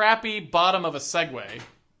a crappy bottom of a Segway.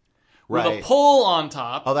 With a pole on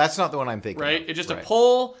top. Oh, that's not the one I'm thinking right? of. It's just a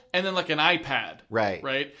pole and then like an iPad. Right.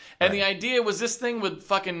 Right? And the idea was this thing would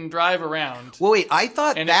fucking drive around. Well, wait, I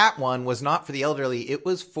thought that one was not for the elderly. It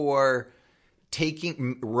was for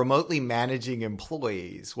remotely managing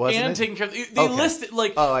employees, wasn't and it? taking care of they listed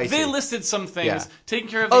like I they see. listed some things. Yeah. Taking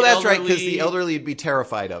care of the Oh, that's elderly. right, because the elderly would be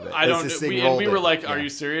terrified of it. I as don't. this thing We rolled were in. like, Yeah. "Are you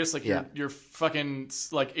serious? Like your fucking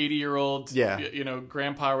like 80-year-old,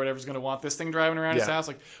 grandpa or whatever is going to want this thing driving around his house?"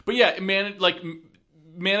 Like, but yeah,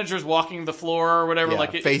 managers walking the floor or whatever. Yeah,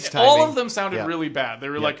 like, FaceTiming. all of them sounded Yeah. really bad. They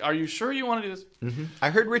were like, "Are you sure you want to do this?"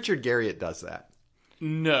 I heard Richard Garriott does that.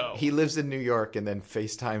 No, He lives in New York and then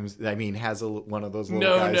FaceTimes. I mean, has one of those little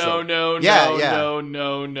no, guys.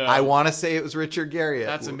 no. I want to say it was Richard Garriott.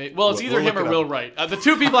 That's amazing. Well, it's either him or look it Will up. Wright. The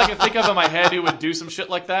two people I can think of in my head who would do some shit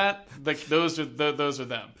like that. Like those are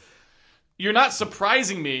them. You're not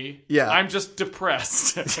surprising me. Yeah. I'm just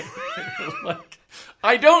depressed. Like,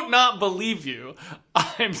 I don't not believe you.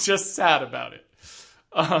 I'm just sad about it.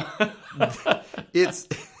 It's.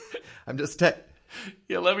 I'm just.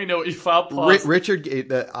 Yeah, let me know what you filed. Pause. Richard.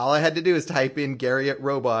 All I had to do is type in Garriott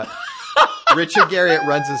robot. Richard Garriott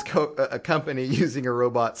runs his a company using a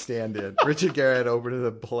robot stand-in. Richard Garriott over to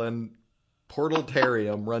the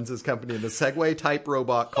Portaltarium runs his company in a Segway type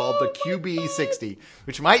robot called the QB60,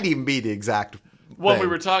 which might even be the exact what thing. we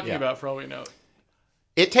were talking Yeah. about, for all we know.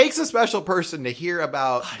 It takes a special person to hear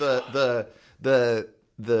about the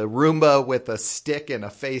Roomba with a stick and a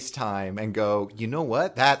FaceTime and go, you know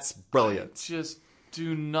what? That's brilliant. Just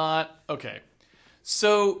do not. Okay,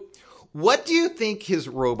 so. What do you think his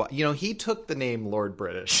robot... You know, he took the name Lord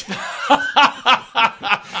British as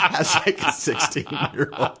like a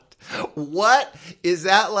 16-year-old. What? Is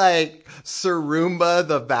that like Sir Roomba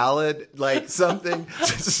the Ballad? Like something...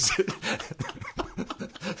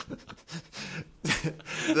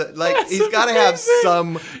 Like he's got to have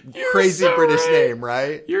some crazy so British right. name,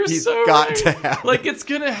 right? He's got right. to have like it's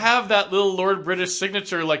gonna have that little Lord British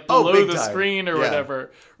signature like below big the time. screen or Yeah.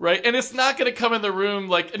 whatever, right? And it's not gonna come in the room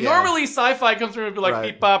like normally sci-fi comes through and be like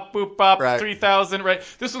Right. beep bop boop bop Right. 3000, right?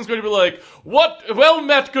 This one's going to be like what well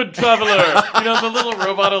met good traveler, you know, the little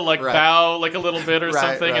robot will like Right. bow like a little bit or Right,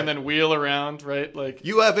 something right. and then wheel around, right? Like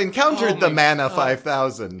You have encountered Oh the my Mana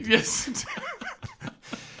 5000. yes.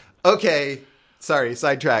 Okay. Sorry,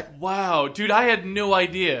 sidetrack. Wow, dude, I had no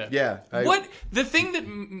idea. Yeah. What the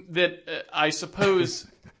thing that I suppose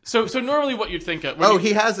so normally what you'd think of when Oh, you-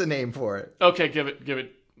 he has a name for it. okay, give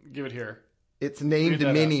it here. It's named Read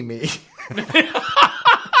that Mini Me.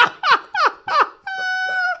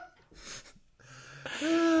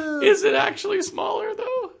 Is it actually smaller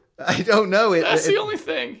though? I don't know. That's the only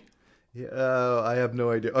thing. I have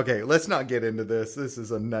no idea. Okay, let's not get into this. This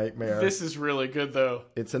is a nightmare. This is really good though.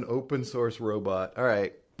 It's an open source robot. All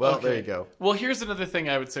right. Well, Okay. there you go. Well, here's another thing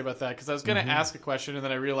I would say about that because I was going to ask a question and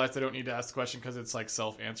then I realized I don't need to ask the question because it's like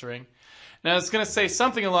self-answering. And I was going to say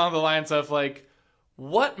something along the lines of like,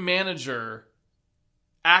 what manager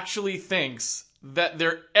actually thinks that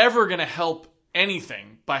they're ever going to help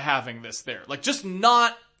anything by having this there. Like, just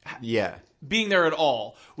not being there at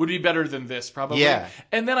all would be better than this, probably. Yeah.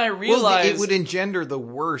 And then I realized... Well, it would engender the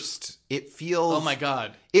worst. It feels... Oh, my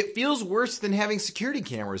God. It feels worse than having security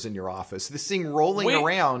cameras in your office. This thing rolling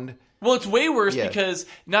around... Well, it's way worse because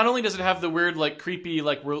not only does it have the weird, like, creepy,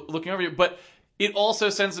 like, we're looking over you, but it also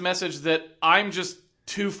sends a message that I'm just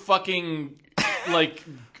too fucking, like,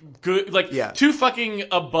 good, like, too fucking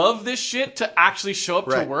above this shit to actually show up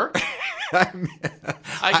to work.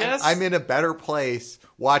 I guess. I'm in a better place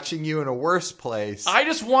watching you in a worse place. I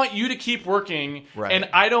just want you to keep working, and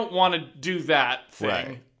I don't want to do that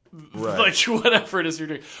thing. Right. Like, whatever it is you're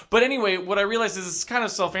doing. But anyway, what I realized is it's kind of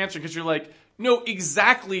self-answering because you're like, no,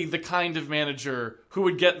 exactly the kind of manager who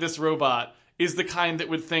would get this robot is the kind that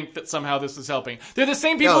would think that somehow this is helping. They're the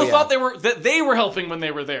same people who thought they were helping when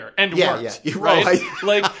they were there and weren't. Yeah. Right?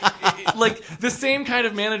 like the same kind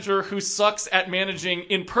of manager who sucks at managing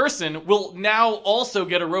in person will now also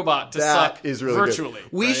get a robot to suck virtually.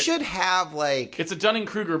 Good. We should have it's a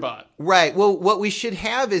Dunning-Kruger bot. Right. Well, what we should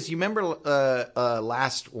have is, you remember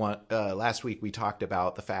last week we talked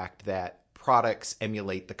about the fact that products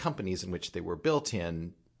emulate the companies in which they were built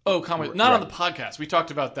in. Oh, not on the podcast. We talked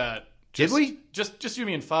about that. Did we? Just you,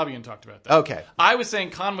 me, and Fabian talked about that. Okay. I was saying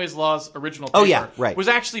Conway's Law's original paper was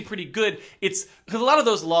actually pretty good. It's because a lot of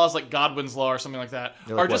those laws, like Godwin's Law or something like that,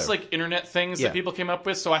 are just like internet things that people came up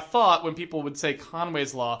with. So I thought when people would say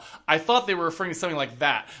Conway's Law, I thought they were referring to something like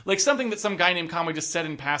that. Like something that some guy named Conway just said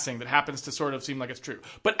in passing that happens to sort of seem like it's true.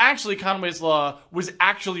 But actually Conway's Law was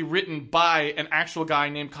actually written by an actual guy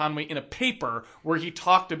named Conway in a paper where he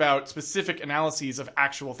talked about specific analyses of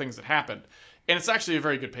actual things that happened. And it's actually a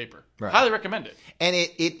very good paper. Right. Highly recommend it. And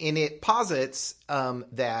it posits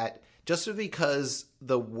that just because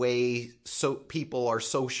the way people are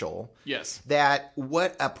social, that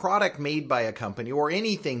what a product made by a company or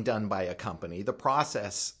anything done by a company, the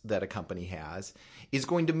process that a company has, is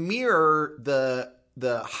going to mirror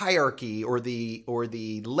the hierarchy or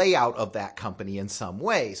the layout of that company in some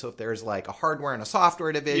way. So if there's like a hardware and a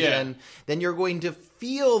software division, then you're going to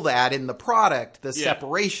feel that in the product, the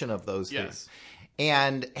separation of those things.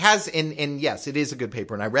 And yes, it is a good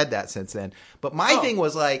paper, and I read that since then. But my thing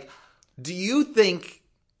was like, do you think,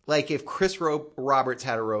 like, if Chris Roberts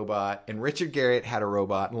had a robot and Richard Garriott had a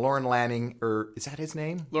robot and Lauren Lanning, or is that his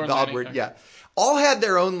name? Lauren Lanning. Yeah. All had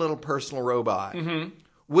their own little personal robot. Mm-hmm.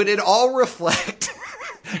 Would it all reflect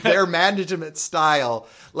their management style?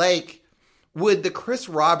 Like, would the Chris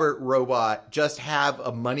Robert robot just have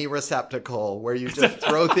a money receptacle where you just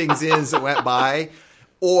throw things in as it went by?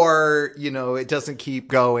 Or, it doesn't keep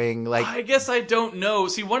going? Like, I guess I don't know.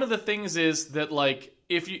 See, one of the things is that, like,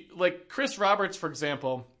 if you, like, Chris Roberts, for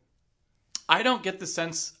example, I don't get the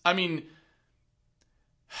sense, I mean,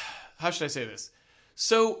 how should I say this?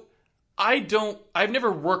 So, I've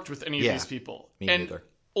never worked with any of these people. Me neither.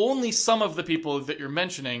 Only some of the people that you're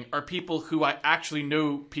mentioning are people who I actually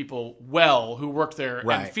know people well who work there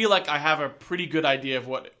and feel like I have a pretty good idea of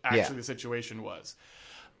what actually the situation was.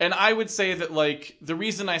 And I would say that, like, the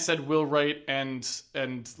reason I said Will Wright and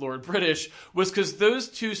Lord British was because those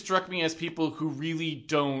two struck me as people who really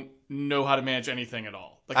don't know how to manage anything at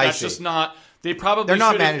all. Like, that's just not... They're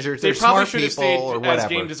not managers. They're smart people or whatever. As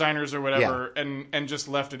game designers or whatever and just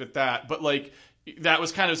left it at that. But, like, that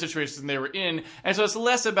was kind of the situation they were in. And so it's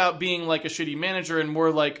less about being, like, a shitty manager and more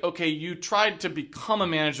like, okay, you tried to become a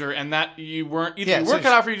manager and that you weren't... Either you weren't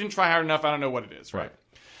cut out or you didn't try hard enough. I don't know what it is, right?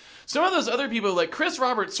 Some of those other people, like Chris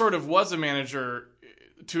Roberts, sort of was a manager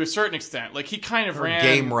to a certain extent. Like, he kind of ran...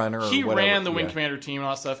 game runner. He ran the Wing Commander team and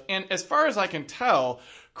all that stuff. And as far as I can tell,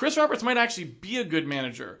 Chris Roberts might actually be a good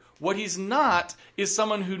manager. What he's not is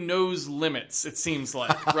someone who knows limits, it seems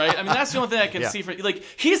like, right? I mean, that's the only thing I can see. Like,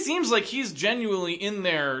 he seems like he's genuinely in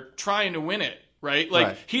there trying to win it, right?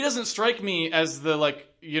 Like, he doesn't strike me as the, like,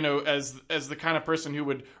 as the kind of person who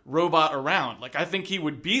would robot around. Like, I think he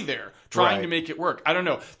would be there trying to make it work. I don't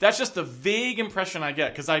know. That's just the vague impression I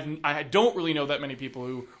get because I don't really know that many people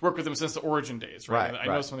who work with him since the Origin days, right? I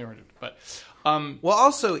know some of the Origin, but well,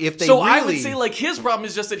 also if they I would say, like, his problem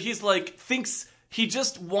is just that he's like thinks he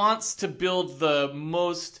just wants to build the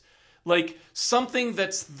most, like, something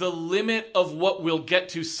that's the limit of what we'll get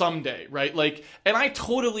to someday, right? Like, and I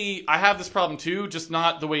have this problem too, just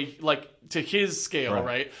not the way, like, to his scale, Right.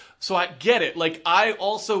 right? So I get it. Like, I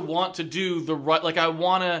also want to do the right, like, I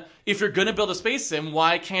want to, if you're going to build a space sim,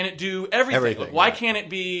 why can't it do everything? Like, why right. can't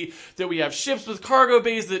it be that we have ships with cargo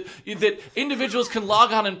bays that individuals can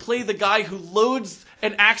log on and play the guy who loads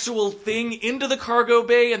an actual thing into the cargo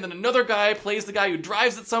bay, and then another guy plays the guy who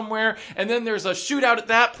drives it somewhere, and then there's a shootout at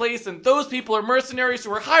that place, and those people are mercenaries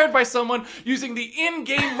who are hired by someone using the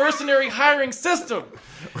in-game mercenary hiring system.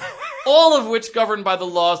 All of which governed by the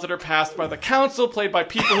laws that are passed by the council, played by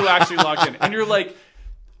people who actually log in. And you're like,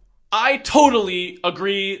 I totally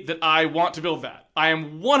agree that I want to build that. I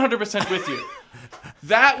am 100% with you.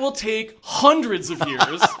 That will take hundreds of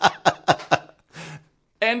years.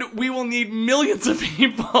 And we will need millions of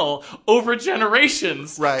people over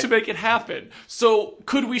generations to make it happen. So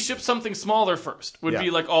could we ship something smaller first? Would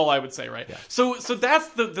be like all I would say, right? Yeah. So that's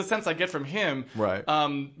the sense I get from him. Right.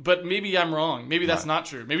 But maybe I'm wrong. Maybe that's not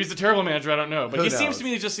true. Maybe he's a terrible manager. I don't know. But Who he knows? seems to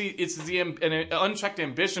me to just it's an unchecked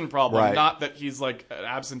ambition problem, not that he's like an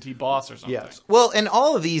absentee boss or something. Yes. Well, and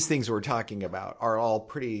all of these things we're talking about are all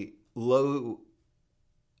pretty low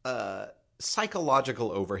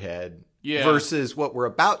psychological overhead. Yeah. Versus what we're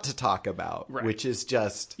about to talk about, which is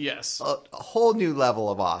just a whole new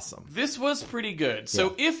level of awesome. This was pretty good.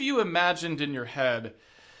 So if you imagined in your head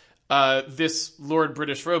this Lord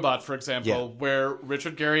British Robot, for example, where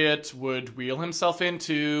Richard Garriott would wheel himself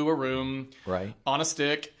into a room on a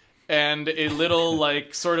stick, and a little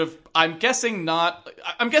like sort of, I'm guessing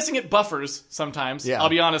it buffers sometimes. I'll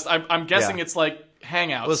be honest. I'm guessing it's like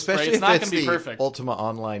Hangouts, well, especially right? It's not if going to be the perfect. Ultima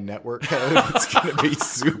Online network code, it's going to be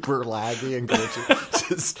super laggy and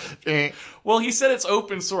glitchy. Well, he said it's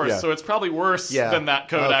open source, so it's probably worse than that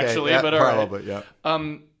code, actually. But probably,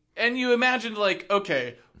 and you imagined, like,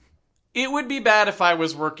 okay, it would be bad if I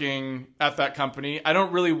was working at that company. I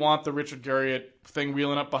don't really want the Richard Garriott thing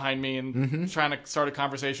wheeling up behind me and trying to start a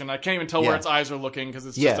conversation. I can't even tell where its eyes are looking because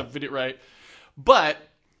it's just a video, right? But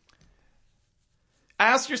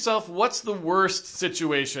ask yourself, what's the worst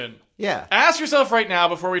situation? Yeah. Ask yourself right now,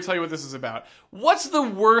 before we tell you what this is about, what's the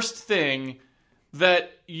worst thing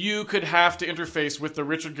that you could have to interface with the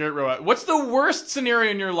Richard Garriott robot? What's the worst scenario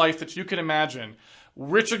in your life that you can imagine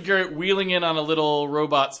Richard Garriott wheeling in on a little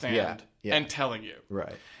robot stand and telling you?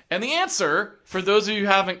 Right. And the answer, for those of you who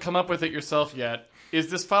haven't come up with it yourself yet, is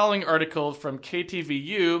this following article from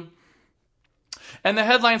KTVU. And the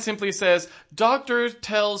headline simply says, "Doctor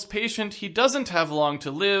tells patient he doesn't have long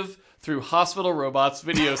to live through hospital robot's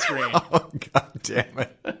video screen." Oh, God damn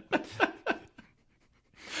it.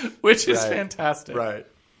 Which is fantastic. Right.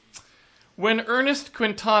 When Ernest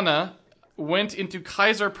Quintana went into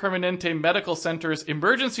Kaiser Permanente Medical Center's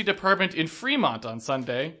emergency department in Fremont on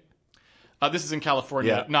Sunday, this is in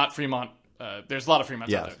California, not Fremont. There's a lot of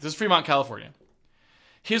Fremonts out there. This is Fremont, California.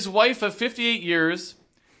 His wife of 58 years,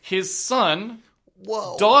 his son,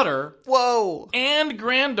 daughter, and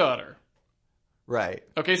granddaughter. Right.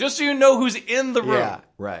 Okay, just so you know who's in the room. Yeah,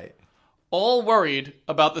 right. All worried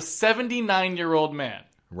about the 79-year-old man.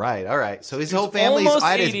 Right, all right. So his whole family's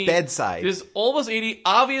at his bedside. He's almost 80.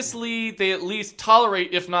 Obviously, they at least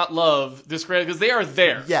tolerate, if not love, this grandpa, because they are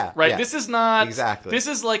there. Yeah. Right? Yeah. This is not... Exactly. This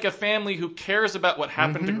is like a family who cares about what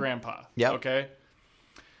happened to grandpa. Yep. Okay?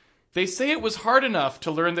 They say it was hard enough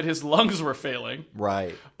to learn that his lungs were failing.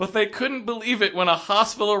 Right. But they couldn't believe it when a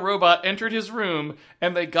hospital robot entered his room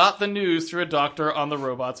and they got the news through a doctor on the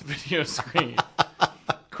robot's video screen.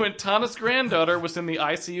 Quintana's granddaughter was in the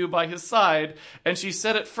ICU by his side, and she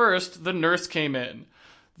said at first the nurse came in.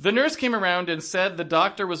 The nurse came around and said the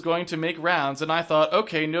doctor was going to make rounds, and I thought,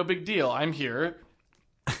 okay, no big deal, I'm here.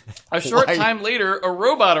 A short time later, a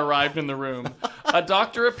robot arrived in the room. A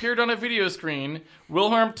doctor appeared on a video screen.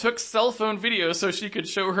 Wilhelm took cell phone video so she could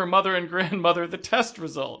show her mother and grandmother the test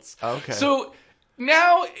results. Okay. So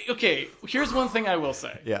now, okay, here's one thing I will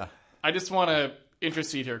say. Yeah. I just want to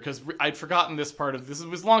intercede here because I'd forgotten this part of this. It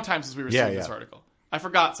was a long time since we were seeing this article. I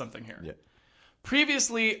forgot something here. Yeah.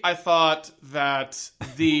 Previously, I thought that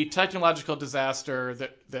the technological disaster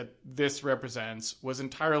that this represents was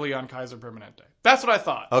entirely on Kaiser Permanente. That's what I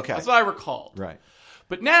thought. Okay. That's what I recalled. Right.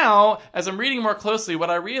 But now, as I'm reading more closely, what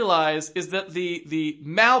I realize is that the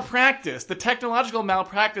malpractice, the technological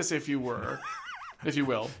malpractice, if you will,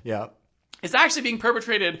 is actually being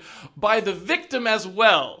perpetrated by the victim as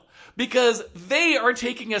well. Because they are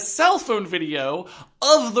taking a cell phone video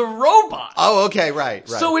of the robot. Oh, okay, right.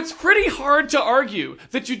 So it's pretty hard to argue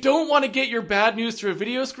that you don't want to get your bad news through a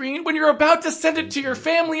video screen when you're about to send it to your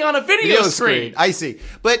family on a video screen. I see.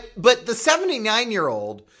 But the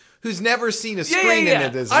 79-year-old who's never seen a screen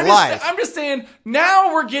in his life. I'm just saying,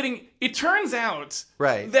 now we're getting... It turns out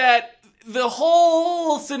that the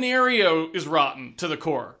whole scenario is rotten to the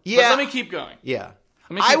core. Yeah. But let me keep going. Yeah.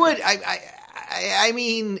 I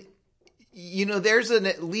mean, there's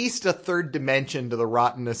at least a third dimension to the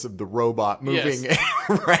rottenness of the robot moving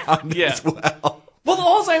around as well. Well,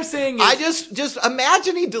 all I'm saying is... I just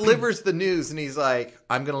imagine he delivers the news and he's like,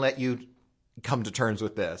 I'm going to let you come to terms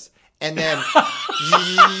with this. And then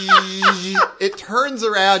it turns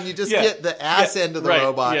around. You just get the ass end of the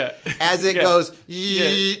robot as it goes,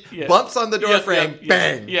 bumps on the door frame,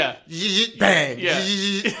 bang, bang,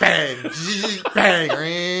 bang, bang,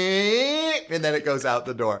 and then it goes out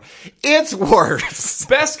the door. It's worse.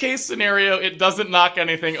 Best case scenario, it doesn't knock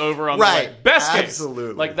anything over on the way. Best case.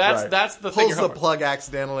 Absolutely. Like, that's the thing. Pulls the plug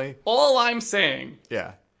accidentally. All I'm saying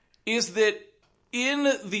is that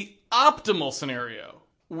in the optimal scenario,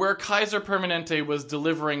 where Kaiser Permanente was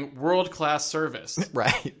delivering world-class service.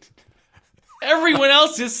 Right. Everyone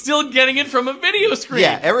else is still getting it from a video screen.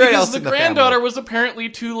 Yeah, everyone else in the granddaughter was apparently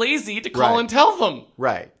too lazy to call and tell them.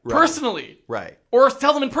 Right. Personally. Right. Or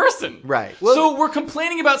tell them in person. Right. Well, so we're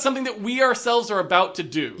complaining about something that we ourselves are about to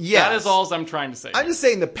do. Yes. That is all I'm trying to say. I'm just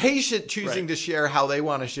saying the patient choosing to share how they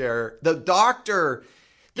want to share. The doctor...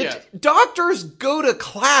 Doctors go to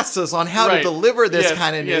classes on how to deliver this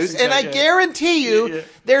kind of news, and I guarantee you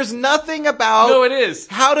there's nothing about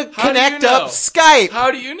how to connect up Skype. How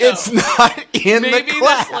do you know? It's not in the class. Maybe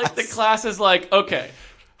that's like the class is like, okay,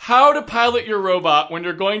 how to pilot your robot when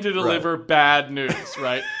you're going to deliver bad news,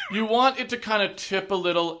 right? You want it to kind of tip a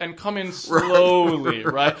little and come in slowly,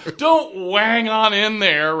 right? Don't wang on in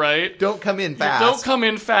there, right? Don't come in fast. Don't come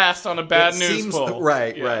in fast on a bad news pull.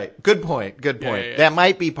 Right. Good point. That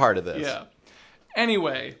might be part of this. Yeah.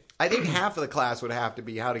 Anyway. I think half of the class would have to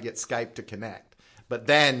be how to get Skype to connect. But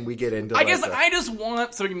then we get into I guess I just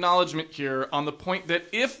want some acknowledgement here on the point that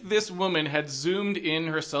if this woman had zoomed in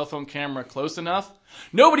her cell phone camera close enough,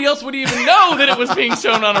 nobody else would even know that it was being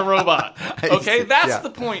shown on a robot. Okay? That's the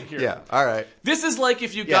point here. Yeah, all right. This is like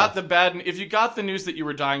if you got if you got the news that you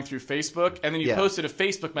were dying through Facebook and then you posted a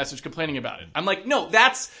Facebook message complaining about it. I'm like, no,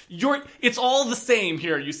 it's all the same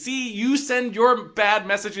here. You see, you send your bad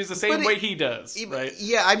messages the same way he does, right?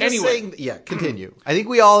 Yeah, I'm just saying, continue. I think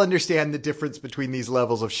we all understand the difference between these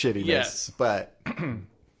levels of shittiness. Yes. But...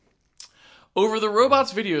 Over the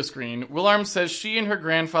robot's video screen, Willarm says she and her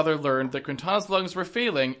grandfather learned that Quintana's lungs were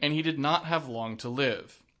failing and he did not have long to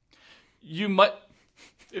live. You might...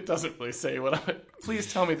 It doesn't really say what I...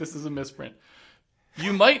 Please tell me this is a misprint.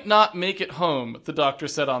 You might not make it home, the doctor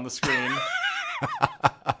said on the screen.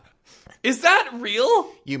 Is that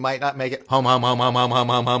real? You might not make it home. And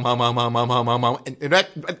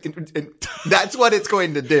that's what it's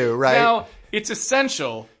going to do, right? Now, it's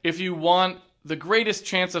essential if you want the greatest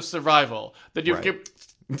chance of survival that you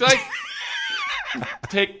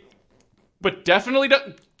take, but definitely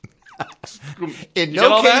don't. In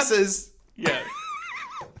no cases. Yeah.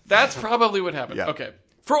 That's probably what happened. Yeah. Okay.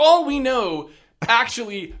 For all we know,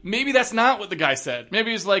 actually, maybe that's not what the guy said.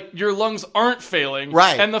 Maybe he's like, your lungs aren't failing.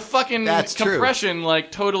 Right. And the fucking that's compression true.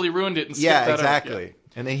 Totally ruined it and skipped that exactly. out.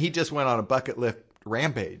 Yeah. And then he just went on a bucket lift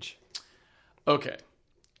rampage. Okay.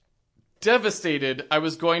 Devastated, I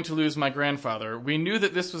was going to lose my grandfather. We knew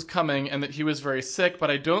that this was coming and that he was very sick,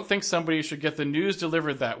 but I don't think somebody should get the news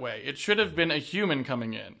delivered that way. It should have been a human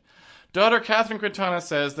coming in. Daughter Catherine Quintana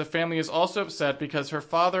says the family is also upset because her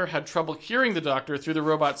father had trouble hearing the doctor through the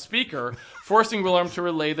robot speaker, forcing Willarm to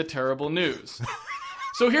relay the terrible news.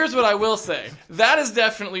 So here's what I will say. That is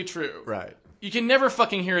definitely true. Right. You can never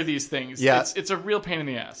fucking hear these things. Yeah. It's a real pain in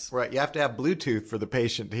the ass. Right. You have to have Bluetooth for the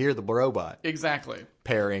patient to hear the robot. Exactly.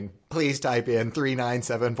 Pairing. Please type in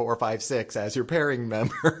 397456 as your pairing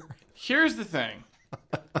member. Here's the thing.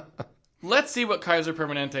 Let's see what Kaiser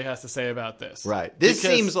Permanente has to say about this. Right. This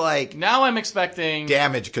seems like... Now I'm expecting...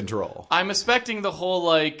 damage control. I'm expecting the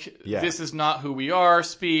whole, this is not who we are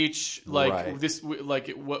speech. We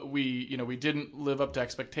didn't live up to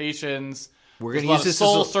expectations. We're going to use this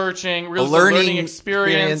soul as searching, a learning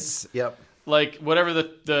experience. Yep. Like whatever the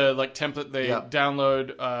template they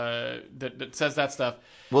download that says that stuff.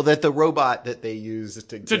 Well, that the robot that they use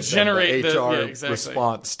to generate the HR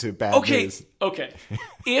response to bad news. Okay.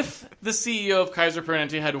 If the CEO of Kaiser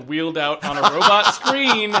Permanente had wheeled out on a robot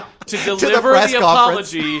screen to deliver the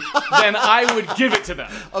apology, then I would give it to them.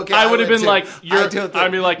 Okay, I would have been like,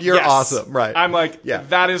 you're awesome, right? I'm like,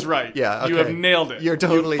 that is right. Yeah, okay. You have nailed it. You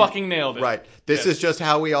fucking nailed it. Right. This is just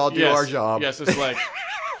how we all do our job. Yes, it's like...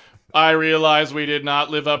 I realize we did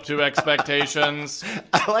not live up to expectations.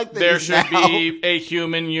 I like that there should be a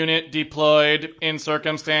human unit deployed in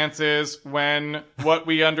circumstances when what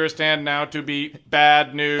we understand now to be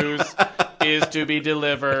bad news is to be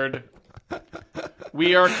delivered.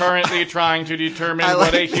 We are currently trying to determine I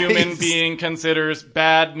what a like human these. being considers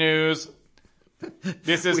bad news.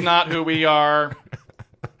 This is not who we are.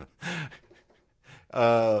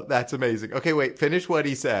 That's amazing. Okay, wait. Finish what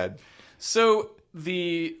he said. So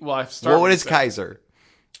I've started. What is Kaiser?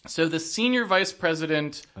 So the senior vice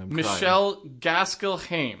president, Michelle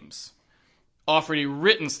Gaskell-Hames, offered a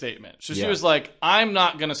written statement. So she was like, I'm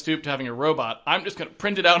not going to stoop to having a robot. I'm just going to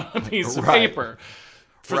print it out on a piece of paper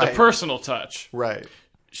for the personal touch. Right.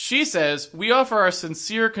 She says, we offer our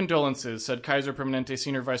sincere condolences, said Kaiser Permanente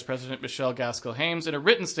Senior Vice President Michelle Gaskell-Hames in a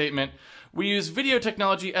written statement. We use video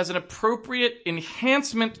technology as an appropriate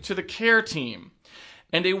enhancement to the care team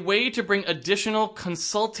and a way to bring additional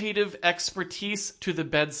consultative expertise to the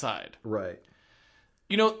bedside. Right.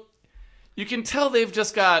 You know, you can tell they've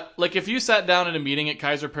just got, like, if you sat down at a meeting at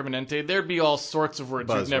Kaiser Permanente, there'd be all sorts of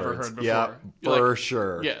words you've never heard before. Yeah, for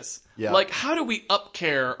sure. Yes. Yeah. Like, how do we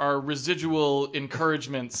upcare our residual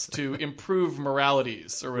encouragements to improve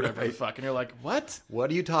moralities or whatever the fuck? And you're like, what? What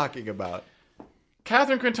are you talking about?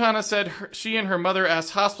 Catherine Quintana said she and her mother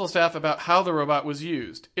asked hospital staff about how the robot was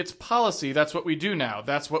used. It's policy, that's what we do now.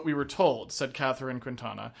 That's what we were told, said Catherine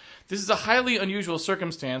Quintana. This is a highly unusual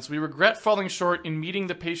circumstance. We regret falling short in meeting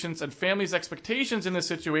the patient's and family's expectations in this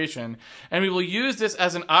situation, and we will use this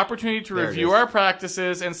as an opportunity to review our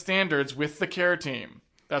practices and standards with the care team.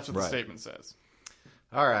 That's what the statement says.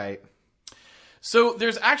 All right. So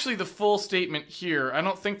there's actually the full statement here. I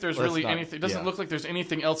don't think there's really anything. It doesn't look like there's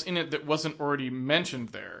anything else in it that wasn't already mentioned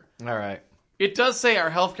there. All right. It does say our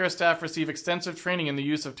healthcare staff receive extensive training in the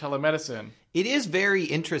use of telemedicine. It is very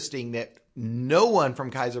interesting that no one from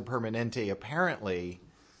Kaiser Permanente apparently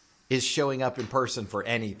is showing up in person for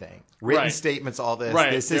anything. Written statements, all this. Right.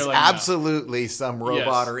 This They're is like, absolutely some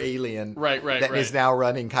robot or alien that is now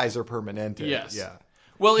running Kaiser Permanente. Yes. Yeah.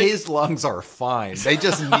 Well, his lungs are fine. They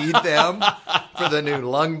just need them for the new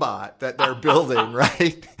lung bot that they're building,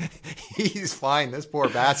 right? He's fine. This poor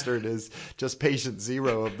bastard is just patient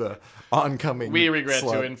zero of the oncoming we regret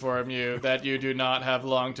slug. to inform you that you do not have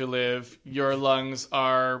long to live. Your lungs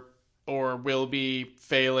are or will be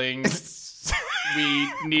failing.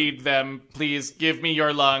 We need them. Please give me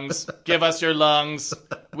your lungs. Give us your lungs.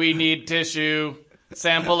 We need tissue.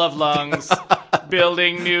 Sample of lungs.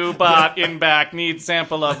 Building new bot in back. Needs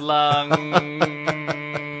sample of lungs.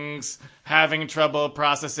 Having trouble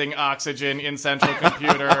processing oxygen in central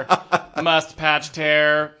computer. Must patch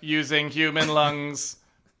tear using human lungs.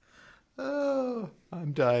 Oh,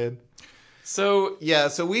 I'm dying. So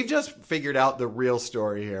we've just figured out the real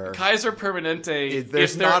story here. Kaiser Permanente.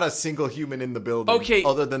 There's not a single human in the building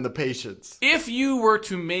other than the patients. If you were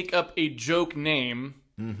to make up a joke name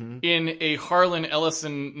in a Harlan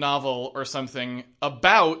Ellison novel or something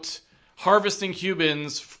about harvesting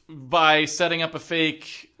humans by setting up a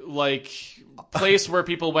fake place where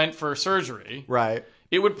people went for surgery, right?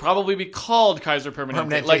 It would probably be called Kaiser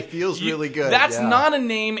Permanente. Feels really good. That's not a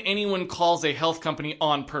name anyone calls a health company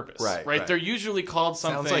on purpose, right? They're usually called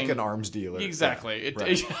something. Sounds like an arms dealer. Exactly.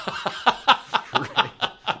 Yeah, right.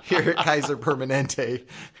 Here at Kaiser Permanente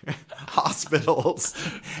Hospitals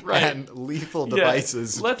and Lethal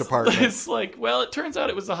Devices Department. It's like, well, it turns out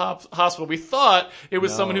it was a hospital. We thought it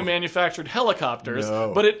was someone who manufactured helicopters,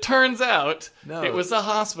 but it turns out it was a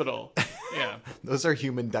hospital. Yeah. Those are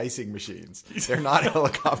human dicing machines. They're not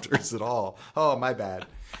helicopters at all. Oh, my bad.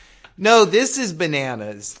 No, this is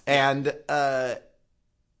bananas. And, and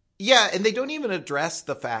they don't even address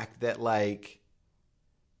the fact that, like,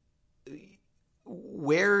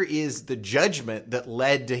 where is the judgment that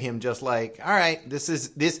led to him just like, all right,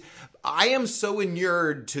 this. I am so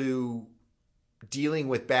inured to dealing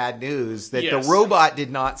with bad news that the robot did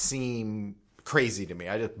not seem crazy to me.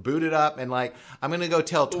 I just booted up and like, I'm going to go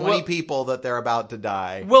tell 20 people that they're about to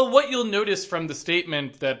die. Well, what you'll notice from the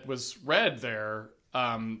statement that was read there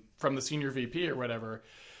from the senior VP or whatever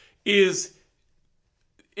is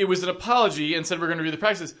it was an apology and said we're going to do the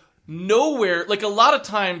practices. Nowhere, like a lot of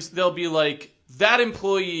times they'll be like, that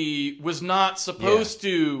employee was not supposed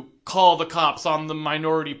to call the cops on the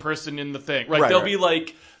minority person in the thing. Right? They'll be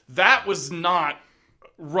like, that was not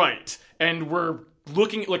right. And we're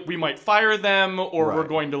looking like we might fire them or we're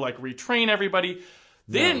going to like retrain everybody.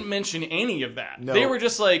 They didn't mention any of that. No. They were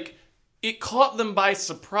just like, it caught them by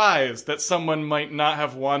surprise that someone might not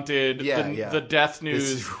have wanted the death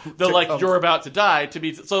news, you're about to die to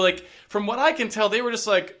be. So like, from what I can tell, they were just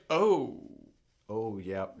like, Oh,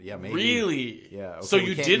 yeah, maybe. Really? Yeah. Okay, so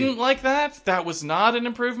you didn't like that? That was not an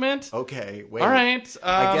improvement? Okay, wait. All right.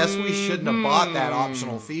 I guess we shouldn't have bought that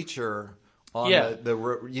optional feature on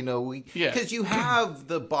because you have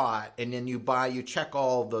the bot and then you check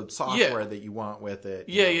all the software that you want with it.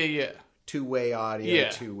 Yeah. two-way audio, Yeah.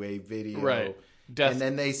 two-way video. Right. And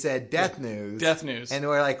then they said Death News. Death News. And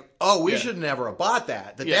we're like, oh, we Yeah. should never have bought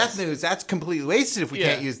that. The Yes. Death News, that's completely wasted if we Yeah.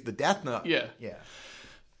 can't use the Death Note. Yeah. Yeah.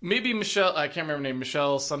 Maybe Michelle, I can't remember her name,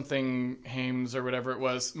 Michelle something Hames or whatever it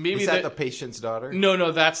was. Maybe Is that the patient's daughter?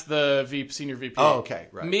 No, that's the senior VP. Oh, okay,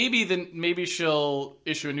 right. Maybe she'll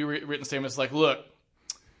issue a new written statement. It's like, look,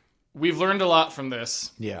 we've learned a lot from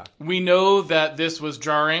this. Yeah. We know that this was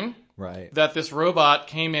jarring, Right. that this robot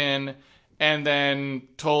came in and then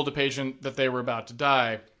told a patient that they were about to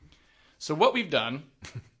die. So what we've done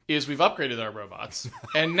is we've upgraded our robots,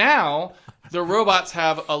 and now the robots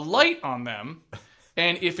have a light on them.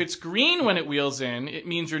 And if it's green when it wheels in, it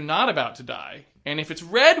means you're not about to die. And if it's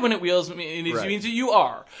red when it wheels in, it Right. means that you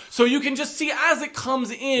are. So you can just see as it comes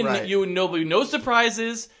in, Right. no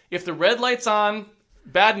surprises. If the red light's on,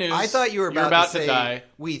 bad news. I thought you were you're about to say die.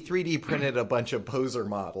 we 3D printed a bunch of poser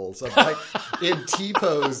models of like in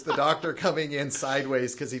T-pose, the doctor coming in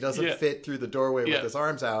sideways because he doesn't Yeah. fit through the doorway Yeah. with his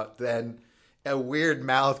arms out. Then a weird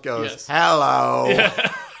mouth goes, Yes. "Hello."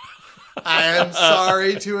 I am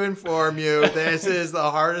sorry to inform you, this is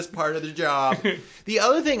the hardest part of the job. The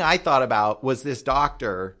other thing I thought about was this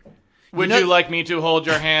doctor. Would know- you like me to hold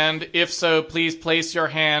your hand? If so, please place your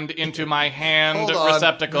hand into my hand Hold on.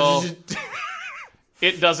 receptacle.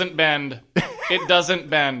 It doesn't bend. It doesn't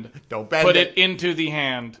bend. Don't bend Put it. it into the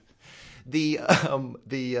hand. The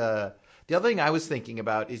other thing I was thinking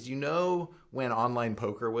about is, when online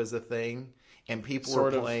poker was a thing and people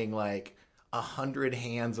Sort were of. playing like 100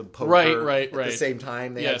 hands of poker Right. at the same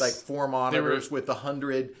time. They Yes. had like four monitors with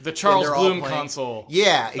 100. The Charles and they're all Bloom playing. console.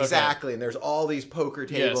 Yeah, exactly. And there's all these poker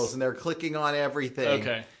tables Yes. and they're clicking on everything.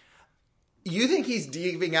 Okay. You think he's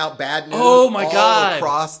giving out bad news Oh my all God.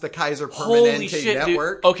 across the Kaiser Holy Permanente shit, dude.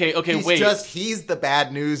 network? Okay, he's wait. He's the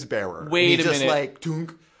bad news bearer. Wait he's a just minute. like,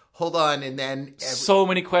 tunk, hold on, and then... So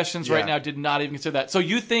many questions right Yeah. now. Did not even consider that. So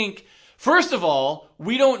you think, first of all,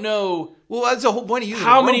 we don't know Well, that's the whole point of using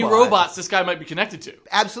how a many robot. robots this guy might be connected to.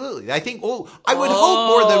 Absolutely. I think, I would hope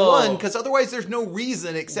more than one, because otherwise there's no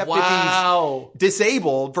reason except Wow. if he's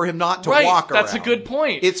disabled for him not to Right, walk around. that's a good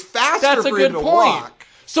point. It's faster That's a for good him to point. walk.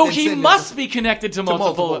 So than he send him must be connected to to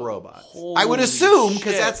multiple multiple robots. I would Holy assume,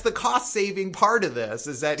 because shit. that's the cost-saving part of this,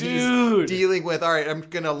 is that Dude. he's dealing with, all right, I'm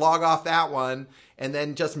going to log off that one, and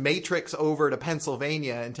then just matrix over to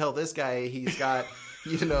Pennsylvania and tell this guy he's got,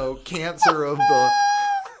 cancer of the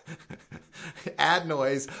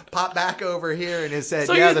adenoids, pop back over here and has said,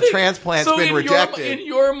 So yeah, you the think- transplant's so been in rejected. In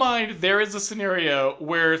your mind, there is a scenario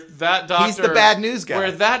where that doctor... He's the bad news guy.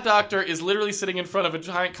 Where that doctor is literally sitting in front of a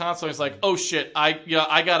giant console and he's like, oh shit, I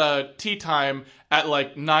got a tea time at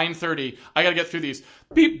like 9:30. I gotta get through these.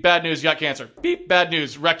 Beep, bad news, you got cancer. Beep, bad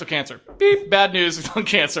news, rectal cancer. Beep, bad news, lung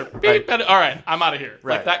cancer. Beep, Right. bad... All right, I'm out of here.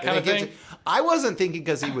 Right. Like that kind And of it thing. gets- I wasn't thinking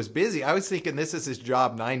because he was busy. I was thinking this is his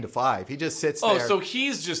job 9 to 5. He just sits Oh, there. so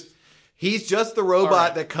he's just... He's just the robot All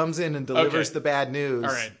right. that comes in and delivers Okay. the bad news.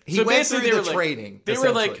 All right. He So went basically through they the were training. They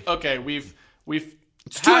were like, essentially. okay, we've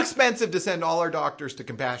It's too expensive to send all our doctors to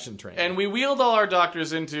compassion training. And we wheeled all our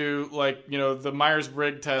doctors into, the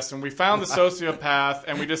Myers-Briggs test, and we found the sociopath,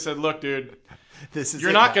 and we just said, look, dude, this is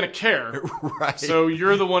you're it not now. going to care. Right. So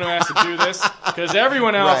you're the one who has to do this, because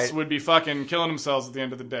everyone else Right. would be fucking killing themselves at the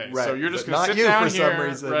end of the day. Right. So you're just But going to not sit you down for here, some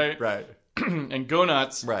reason. right, Right. and go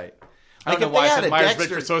nuts. Right. I don't know if why they I had said a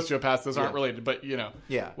Myers-Briggs Dexter- for sociopaths. Those aren't Yeah. related, but,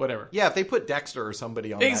 Yeah. whatever. Yeah, if they put Dexter or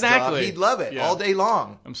somebody on that Exactly. job, he'd love it Yeah. all day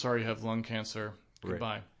long. I'm sorry you have lung cancer.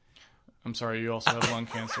 Goodbye. I'm sorry you also have lung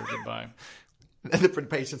cancer. Goodbye. And the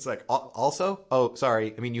patient's like, also? Oh,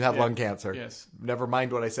 sorry. I mean, you have lung cancer. Yes. Never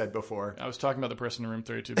mind what I said before. I was talking about the person in room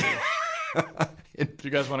 32B. If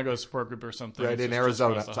you guys want to go to support group or something. Right, it's in just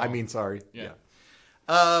Arizona. across the I hall. mean, sorry. Yeah.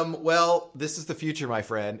 Well, this is the future, my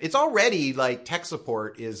friend. It's already like tech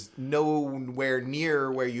support is nowhere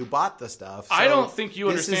near where you bought the stuff. I So don't think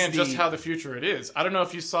you this is understand just the- how the future it is. I don't know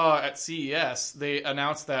if you saw at CES, they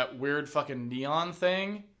announced that weird fucking neon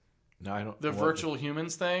thing, No, I don't. the what- virtual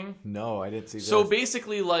humans thing. No, I didn't see So this.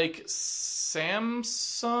 basically, like,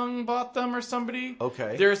 Samsung bought them or somebody.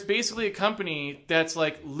 Okay. There's basically a company that's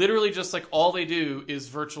like literally just like all they do is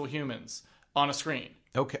virtual humans on a screen.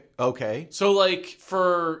 Okay. So like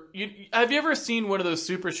have you ever seen one of those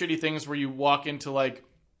super shitty things where you walk into like,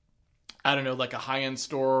 I don't know, like a high-end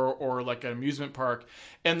store or like an amusement park,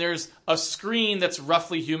 and there's a screen that's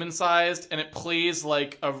roughly human-sized, and it plays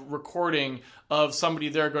like a recording of somebody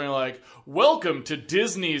there going like, welcome to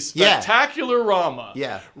Disney's Spectacular-Rama.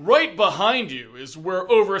 Yeah. Right behind you is where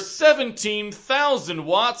over 17,000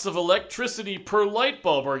 watts of electricity per light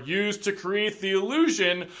bulb are used to create the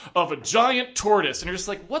illusion of a giant tortoise. And you're just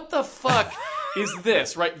like, what the fuck is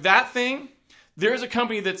this, right? That thing, There's a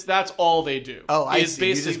company that's all they do. Oh, I is see.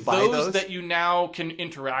 You basically just buy those? that you now can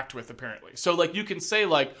interact with, apparently. So, like, you can say,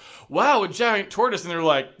 like, wow, a giant tortoise. And they're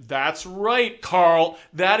like, that's right, Carl.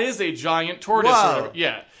 That is a giant tortoise. Whoa. Or whatever.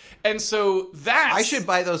 Yeah. And so that's... I should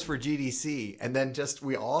buy those for GDC, and then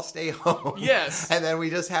we all stay home. Yes. And then we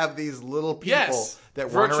just have these little people Yes. that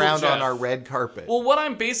run Virtual around Jeff. on our red carpet. Well, what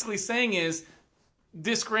I'm basically saying is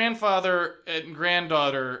this grandfather and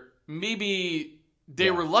granddaughter, maybe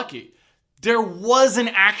they were lucky. There was an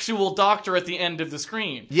actual doctor at the end of the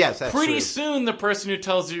screen. Yes, that's Pretty true. soon, the person who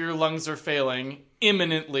tells you your lungs are failing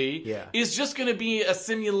imminently is just going to be a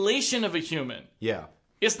simulation of a human. Yeah.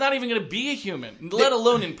 It's not even going to be a human, let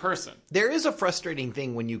alone in person. There is a frustrating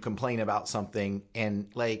thing when you complain about something and,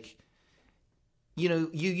 like, you know,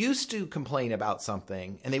 you used to complain about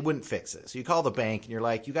something and they wouldn't fix it. So you call the bank and you're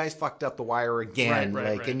like, you guys fucked up the wire again.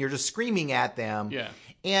 Right. And you're just screaming at them. Yeah.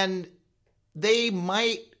 And they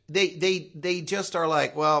might... They just are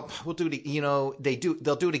like, well, we'll do it, you know,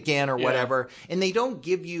 they'll do it again or whatever. And they don't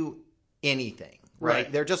give you anything,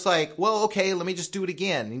 right? They're just like, well, okay, let me just do it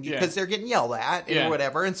again. Because they're getting yelled at or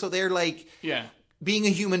whatever. And so they're like being a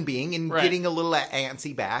human being and getting a little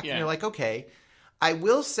antsy back. And you're like, okay. I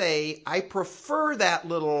will say I prefer that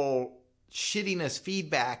little shittiness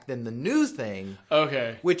feedback than the new thing.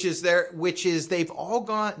 Okay. Which is they've all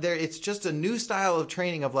gone there. It's just a new style of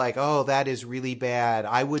training of like, oh, that is really bad.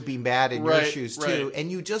 I would be bad in your shoes too. And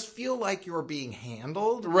you just feel like you're being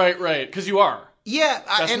handled. Right. Because you are. Yeah.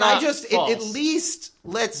 At least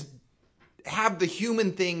let's have the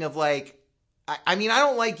human thing of like, I mean, I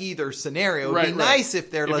don't like either scenario. It'd be nice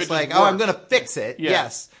if they're just like, oh, I'm going to fix it. Yeah.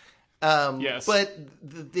 Yes. Yes. But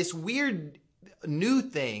this weird new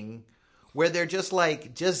thing where they're just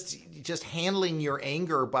like just handling your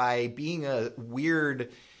anger by being a weird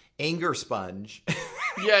anger sponge.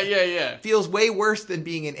 Yeah. Feels way worse than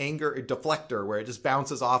being an anger deflector where it just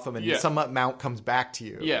bounces off them and some amount comes back to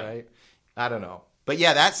you. Yeah. Right? I don't know. But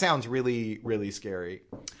yeah, that sounds really, really scary.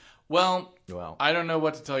 Well, I don't know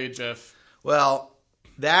what to tell you, Jeff. Well,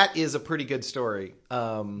 that is a pretty good story.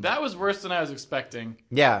 That was worse than I was expecting.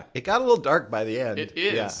 Yeah, it got a little dark by the end. It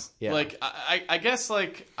is. Yeah. Like, I guess,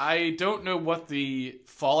 like, I don't know what the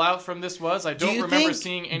fallout from this was. I don't remember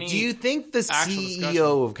seeing any. Do you think the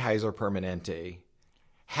CEO of Kaiser Permanente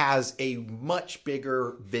has a much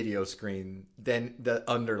bigger video screen than the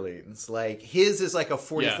underlings? Like, his is like a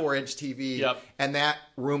 44-inch TV, and that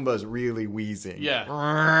Roomba's really wheezing.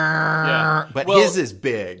 Yeah. But his is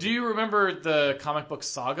big. Do you remember the comic book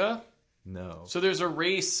Saga? No. So there's a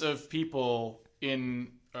race of people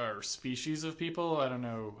or species of people. I don't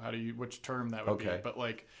know which term that would be. But,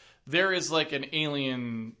 like, there is, like,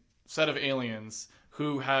 an set of aliens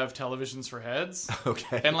who have televisions for heads.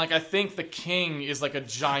 Okay. And, like, I think the king is, like, a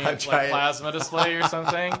giant like, plasma display or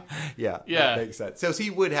something. Yeah. That makes sense. So he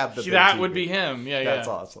would have the big That TV. would be him. Yeah, That's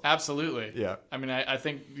awesome. Absolutely. Yeah. I mean, I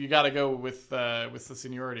think you got to go with the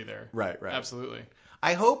seniority there. Right. Absolutely.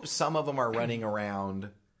 I hope some of them are running around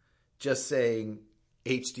just saying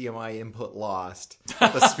HDMI input lost.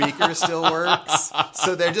 The speaker still works.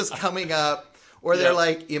 So they're just coming up. Or they're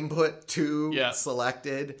like input 2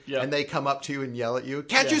 selected, and they come up to you and yell at you.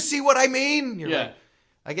 Can't you see what I mean? You're like,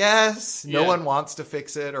 I guess. No one wants to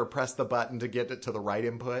fix it or press the button to get it to the right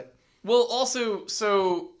input. Well, also,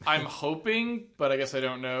 so I'm hoping, but I guess I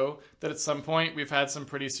don't know, that at some point we've had some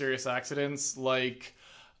pretty serious accidents, like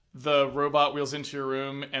the robot wheels into your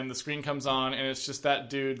room and the screen comes on and it's just that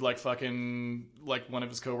dude like fucking like one of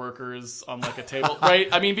his coworkers on like a table, right?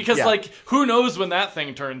 I mean, because like who knows when that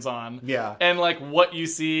thing turns on? Yeah. And like what you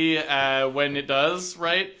see when it does,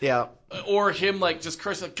 right? Yeah. Or him like just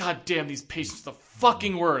cursing, like, God damn, these patients are the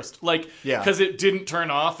fucking worst. Like, because it didn't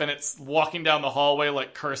turn off and it's walking down the hallway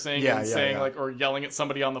like cursing and saying like, or yelling at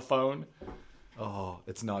somebody on the phone. Oh,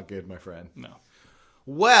 it's not good, my friend. No.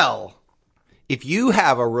 Well, if you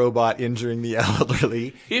have a robot injuring the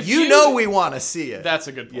elderly, you know we want to see it. That's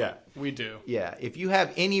a good point. Yeah. We do. Yeah. If you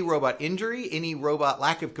have any robot injury, any robot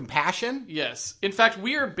lack of compassion. Yes. In fact,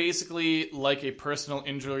 we are basically like a personal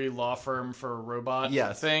injury law firm for robot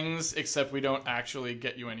things, except we don't actually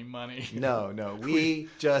get you any money. No. We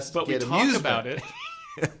just but get we talk amusement. about it.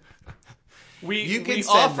 we send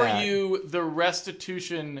offer that. you the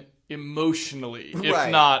restitution emotionally, if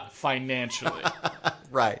not financially.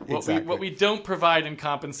 Right, exactly. What we don't provide in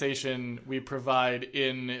compensation, we provide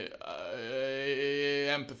in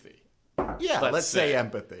empathy. Yeah, let's say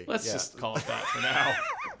empathy. Let's just call it that for now.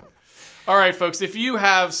 All right, folks, if you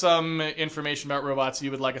have some information about robots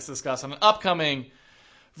you would like us to discuss on an upcoming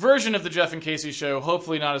version of the Jeff and Casey Show,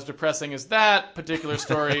 hopefully not as depressing as that particular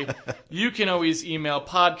story, you can always email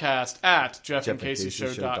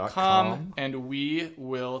podcast@jeffandcaseyshow.com, and we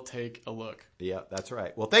will take a look. Yeah, that's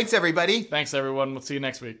right. Well, thanks, everybody. Thanks, everyone. We'll see you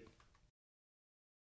next week.